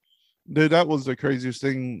fuck? Dude, that was the craziest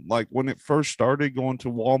thing. Like when it first started, going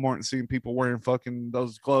to Walmart and seeing people wearing fucking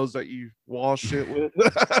those clothes that you wash shit with.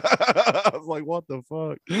 I was like, what the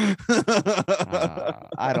fuck?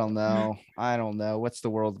 I don't know. What's the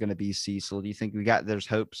world going to be, Cecil? Do you think there's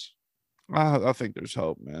hopes? I think there's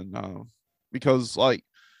hope, man. No, because like,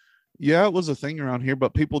 yeah, it was a thing around here,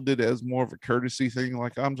 but people did it as more of a courtesy thing.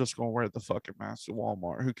 Like, I'm just going to wear the fucking mask to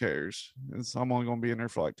Walmart. Who cares? I'm only going to be in there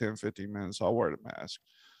for like 10, 15 minutes. So I'll wear the mask.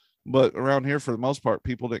 But around here, for the most part,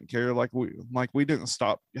 people didn't care. Like we didn't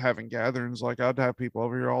stop having gatherings. Like I'd have people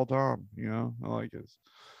over here all the time, you know, like it's,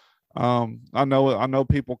 I know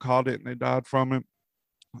people caught it and they died from it.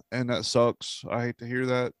 And that sucks. I hate to hear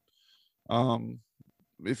that.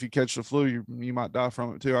 If you catch the flu, you might die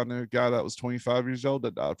from it too. I knew a guy that was 25 years old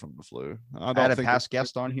that died from the flu. I had a past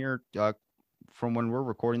guest on here from when we're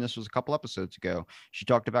recording this was a couple episodes ago. She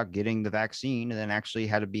talked about getting the vaccine and then actually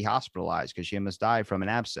had to be hospitalized because she almost died from an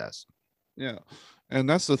abscess. Yeah. And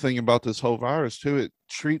that's the thing about this whole virus too. It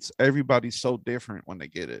treats everybody so different when they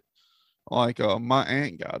get it. Like my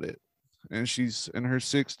aunt got it and she's in her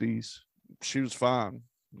 60s. She was fine.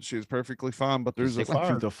 She was perfectly fine, but there's a fire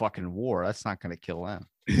through the fucking war. That's not going to kill them.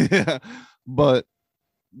 Yeah, but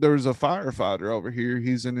there's a firefighter over here.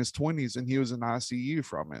 He's in his 20s and he was in ICU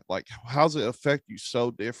from it. Like, how's it affect you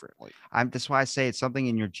so differently? That's why I say it's something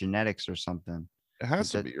in your genetics or something. It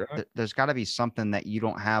has to be, right? There's got to be something that you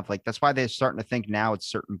don't have. Like, that's why they're starting to think now it's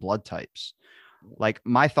certain blood types. Like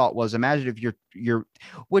my thought was, imagine if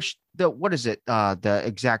what is it? The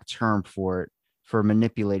exact term for it, for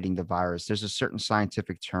manipulating the virus. There's a certain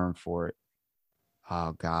scientific term for it.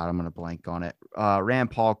 Oh God, I'm gonna blank on it.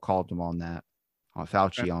 Rand Paul called him on that, on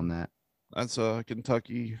Fauci on that. That's a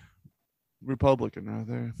Kentucky Republican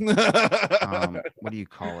right What there. do you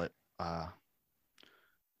call it?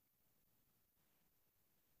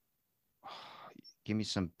 Give me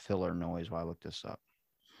some filler noise while I look this up.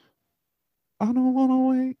 I don't want to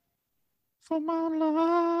wait for my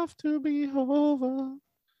life to be over.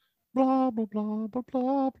 Blah, blah, blah, blah,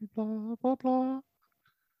 blah, blah, blah, blah.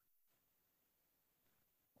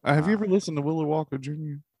 Have you ever listened to Willie Walker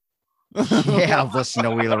Jr.? Yeah, I've listened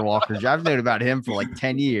to Wheeler Walker. I've known about him for like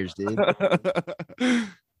 10 years, dude.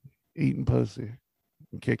 Eating pussy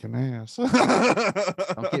and kicking ass.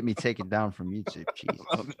 Don't get me taken down from YouTube. Jesus.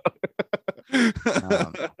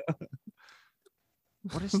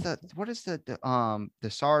 What is the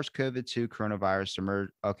SARS-CoV-2 coronavirus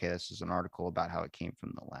emerged? Okay, this is an article about how it came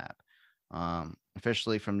from the lab.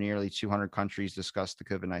 Officially from nearly 200 countries discussed the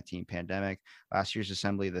COVID-19 pandemic. Last year's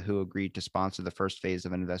assembly of the WHO agreed to sponsor the first phase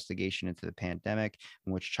of an investigation into the pandemic,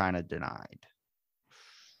 in which China denied.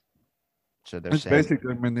 So it's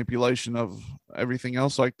basically manipulation of everything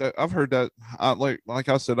else like that. I've heard that. Like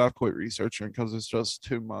I said, I've quit researching because it's just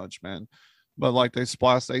too much, man. But like they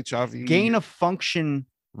spliced HIV. Gain of function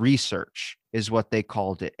research is what they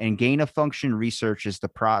called it. And gain of function research is the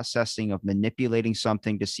processing of manipulating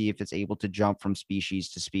something to see if it's able to jump from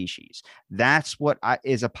species to species. That's what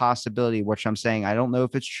is a possibility, which I'm saying, I don't know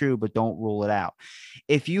if it's true, but don't rule it out.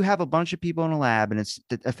 If you have a bunch of people in a lab and it's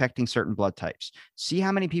affecting certain blood types, see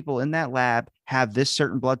how many people in that lab have this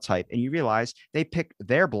certain blood type, and you realize they picked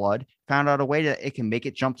their blood, found out a way that it can make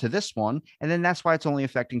it jump to this one, and then that's why it's only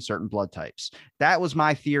affecting certain blood types. That was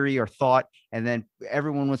my theory or thought, and then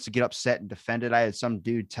everyone wants to get upset and defend it. I had some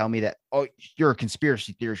dude tell me that, oh, you're a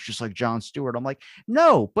conspiracy theorist just like Jon Stewart. I'm like,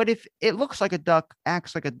 no, but if it looks like a duck,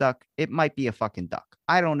 acts like a duck, it might be a fucking duck.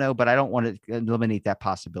 I don't know, but I don't want to eliminate that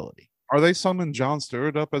possibility. Are they summing Jon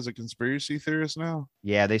Stewart up as a conspiracy theorist now?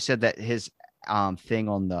 Yeah, they said that his thing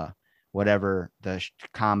on the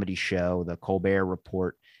comedy show, the Colbert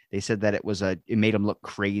Report, they said that it made him look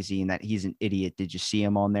crazy and that he's an idiot. Did you see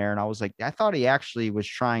him on there? And I was like, I thought he actually was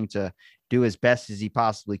trying to do as best as he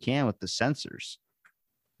possibly can with the censors.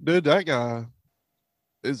 Dude, that guy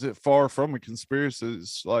is it far from a conspiracy.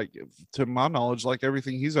 It's like, to my knowledge, like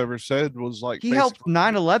everything he's ever said was like, he helped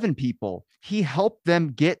 9/11 people. He helped them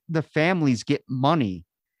get money.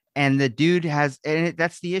 And the dude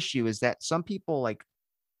that's the issue, is that some people, like,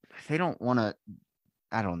 they don't want to,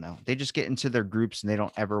 I don't know. They just get into their groups and they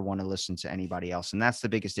don't ever want to listen to anybody else. And that's the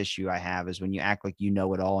biggest issue I have, is when you act like you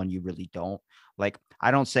know it all and you really don't. Like,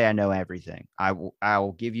 I don't say I know everything. I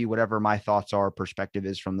will give you whatever my thoughts are, perspective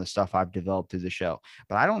is from the stuff I've developed through the show.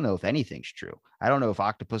 But I don't know if anything's true. I don't know if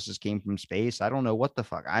octopuses came from space. I don't know what the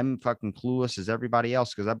fuck. I'm fucking clueless as everybody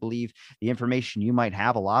else, because I believe the information you might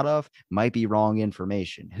have a lot of might be wrong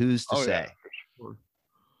information. Who's to say? Yeah, for sure.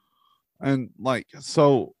 And like,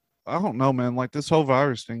 so I don't know, man. Like this whole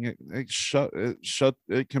virus thing,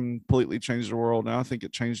 it completely changed the world. And I think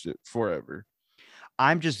it changed it forever.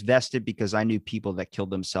 I'm just vested because I knew people that killed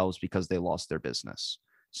themselves because they lost their business.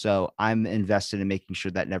 So I'm invested in making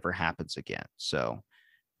sure that never happens again. So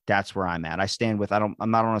that's where I'm at. I stand with, I'm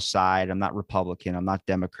not on a side. I'm not Republican. I'm not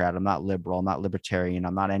Democrat. I'm not liberal. I'm not libertarian.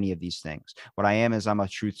 I'm not any of these things. What I am is I'm a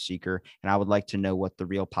truth seeker, and I would like to know what the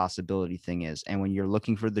real possibility thing is. And when you're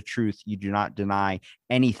looking for the truth, you do not deny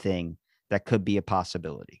anything that could be a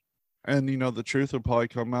possibility. And, you know, the truth will probably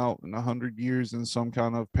come out in 100 years in some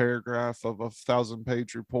kind of paragraph of a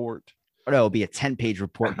 1,000-page report. Or no, it'll be a 10-page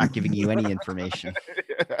report not giving you any information.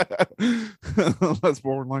 That's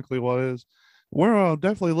more than likely what it is. We're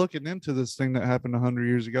definitely looking into this thing that happened 100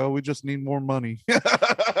 years ago. We just need more money.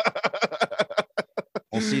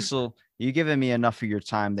 Well, Cecil, you've given me enough of your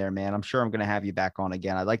time there, man. I'm sure I'm going to have you back on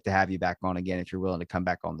again. I'd like to have you back on again if you're willing to come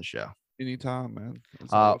back on the show. Anytime, man.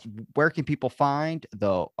 Where can people find,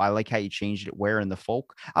 though? I like how you changed it, Where in the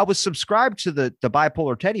Folk. I was subscribed to the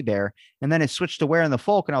bipolar teddy bear, and then it switched to Where in the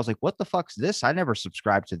Folk, and I was like, what the fuck's this? I never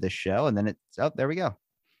subscribed to this show. And then there we go.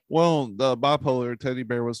 Well, the bipolar teddy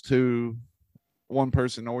bear was too one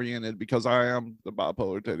person oriented because I am the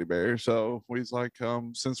bipolar teddy bear. So we's like,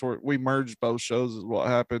 since we merged both shows is what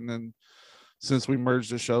happened. And since we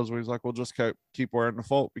merged the shows, we was like, we'll just keep wearing the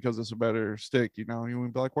folk because it's a better stick, you know. You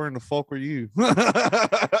would be like, where in the folk are you?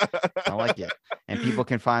 I like it. And people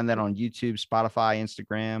can find that on YouTube, Spotify,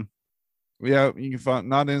 Instagram. Yeah, you can find,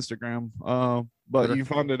 not Instagram, but Twitter. You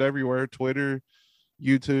can find it everywhere. Twitter,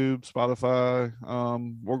 YouTube, Spotify.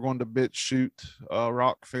 We're going to BitChute,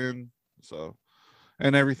 Rockfin. So,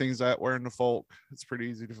 and everything's at Where in the Folk. It's pretty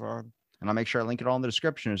easy to find. And I'll make sure I link it all in the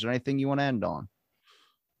description. Is there anything you want to end on?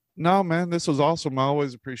 No, man, this was awesome. I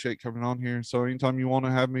always appreciate coming on here. So anytime you want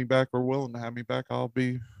to have me back or willing to have me back, I'll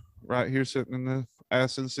be right here sitting in the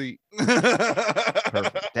ass in seat.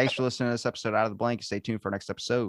 Perfect. Thanks for listening to this episode Out of the Blank. Stay tuned for our next episode.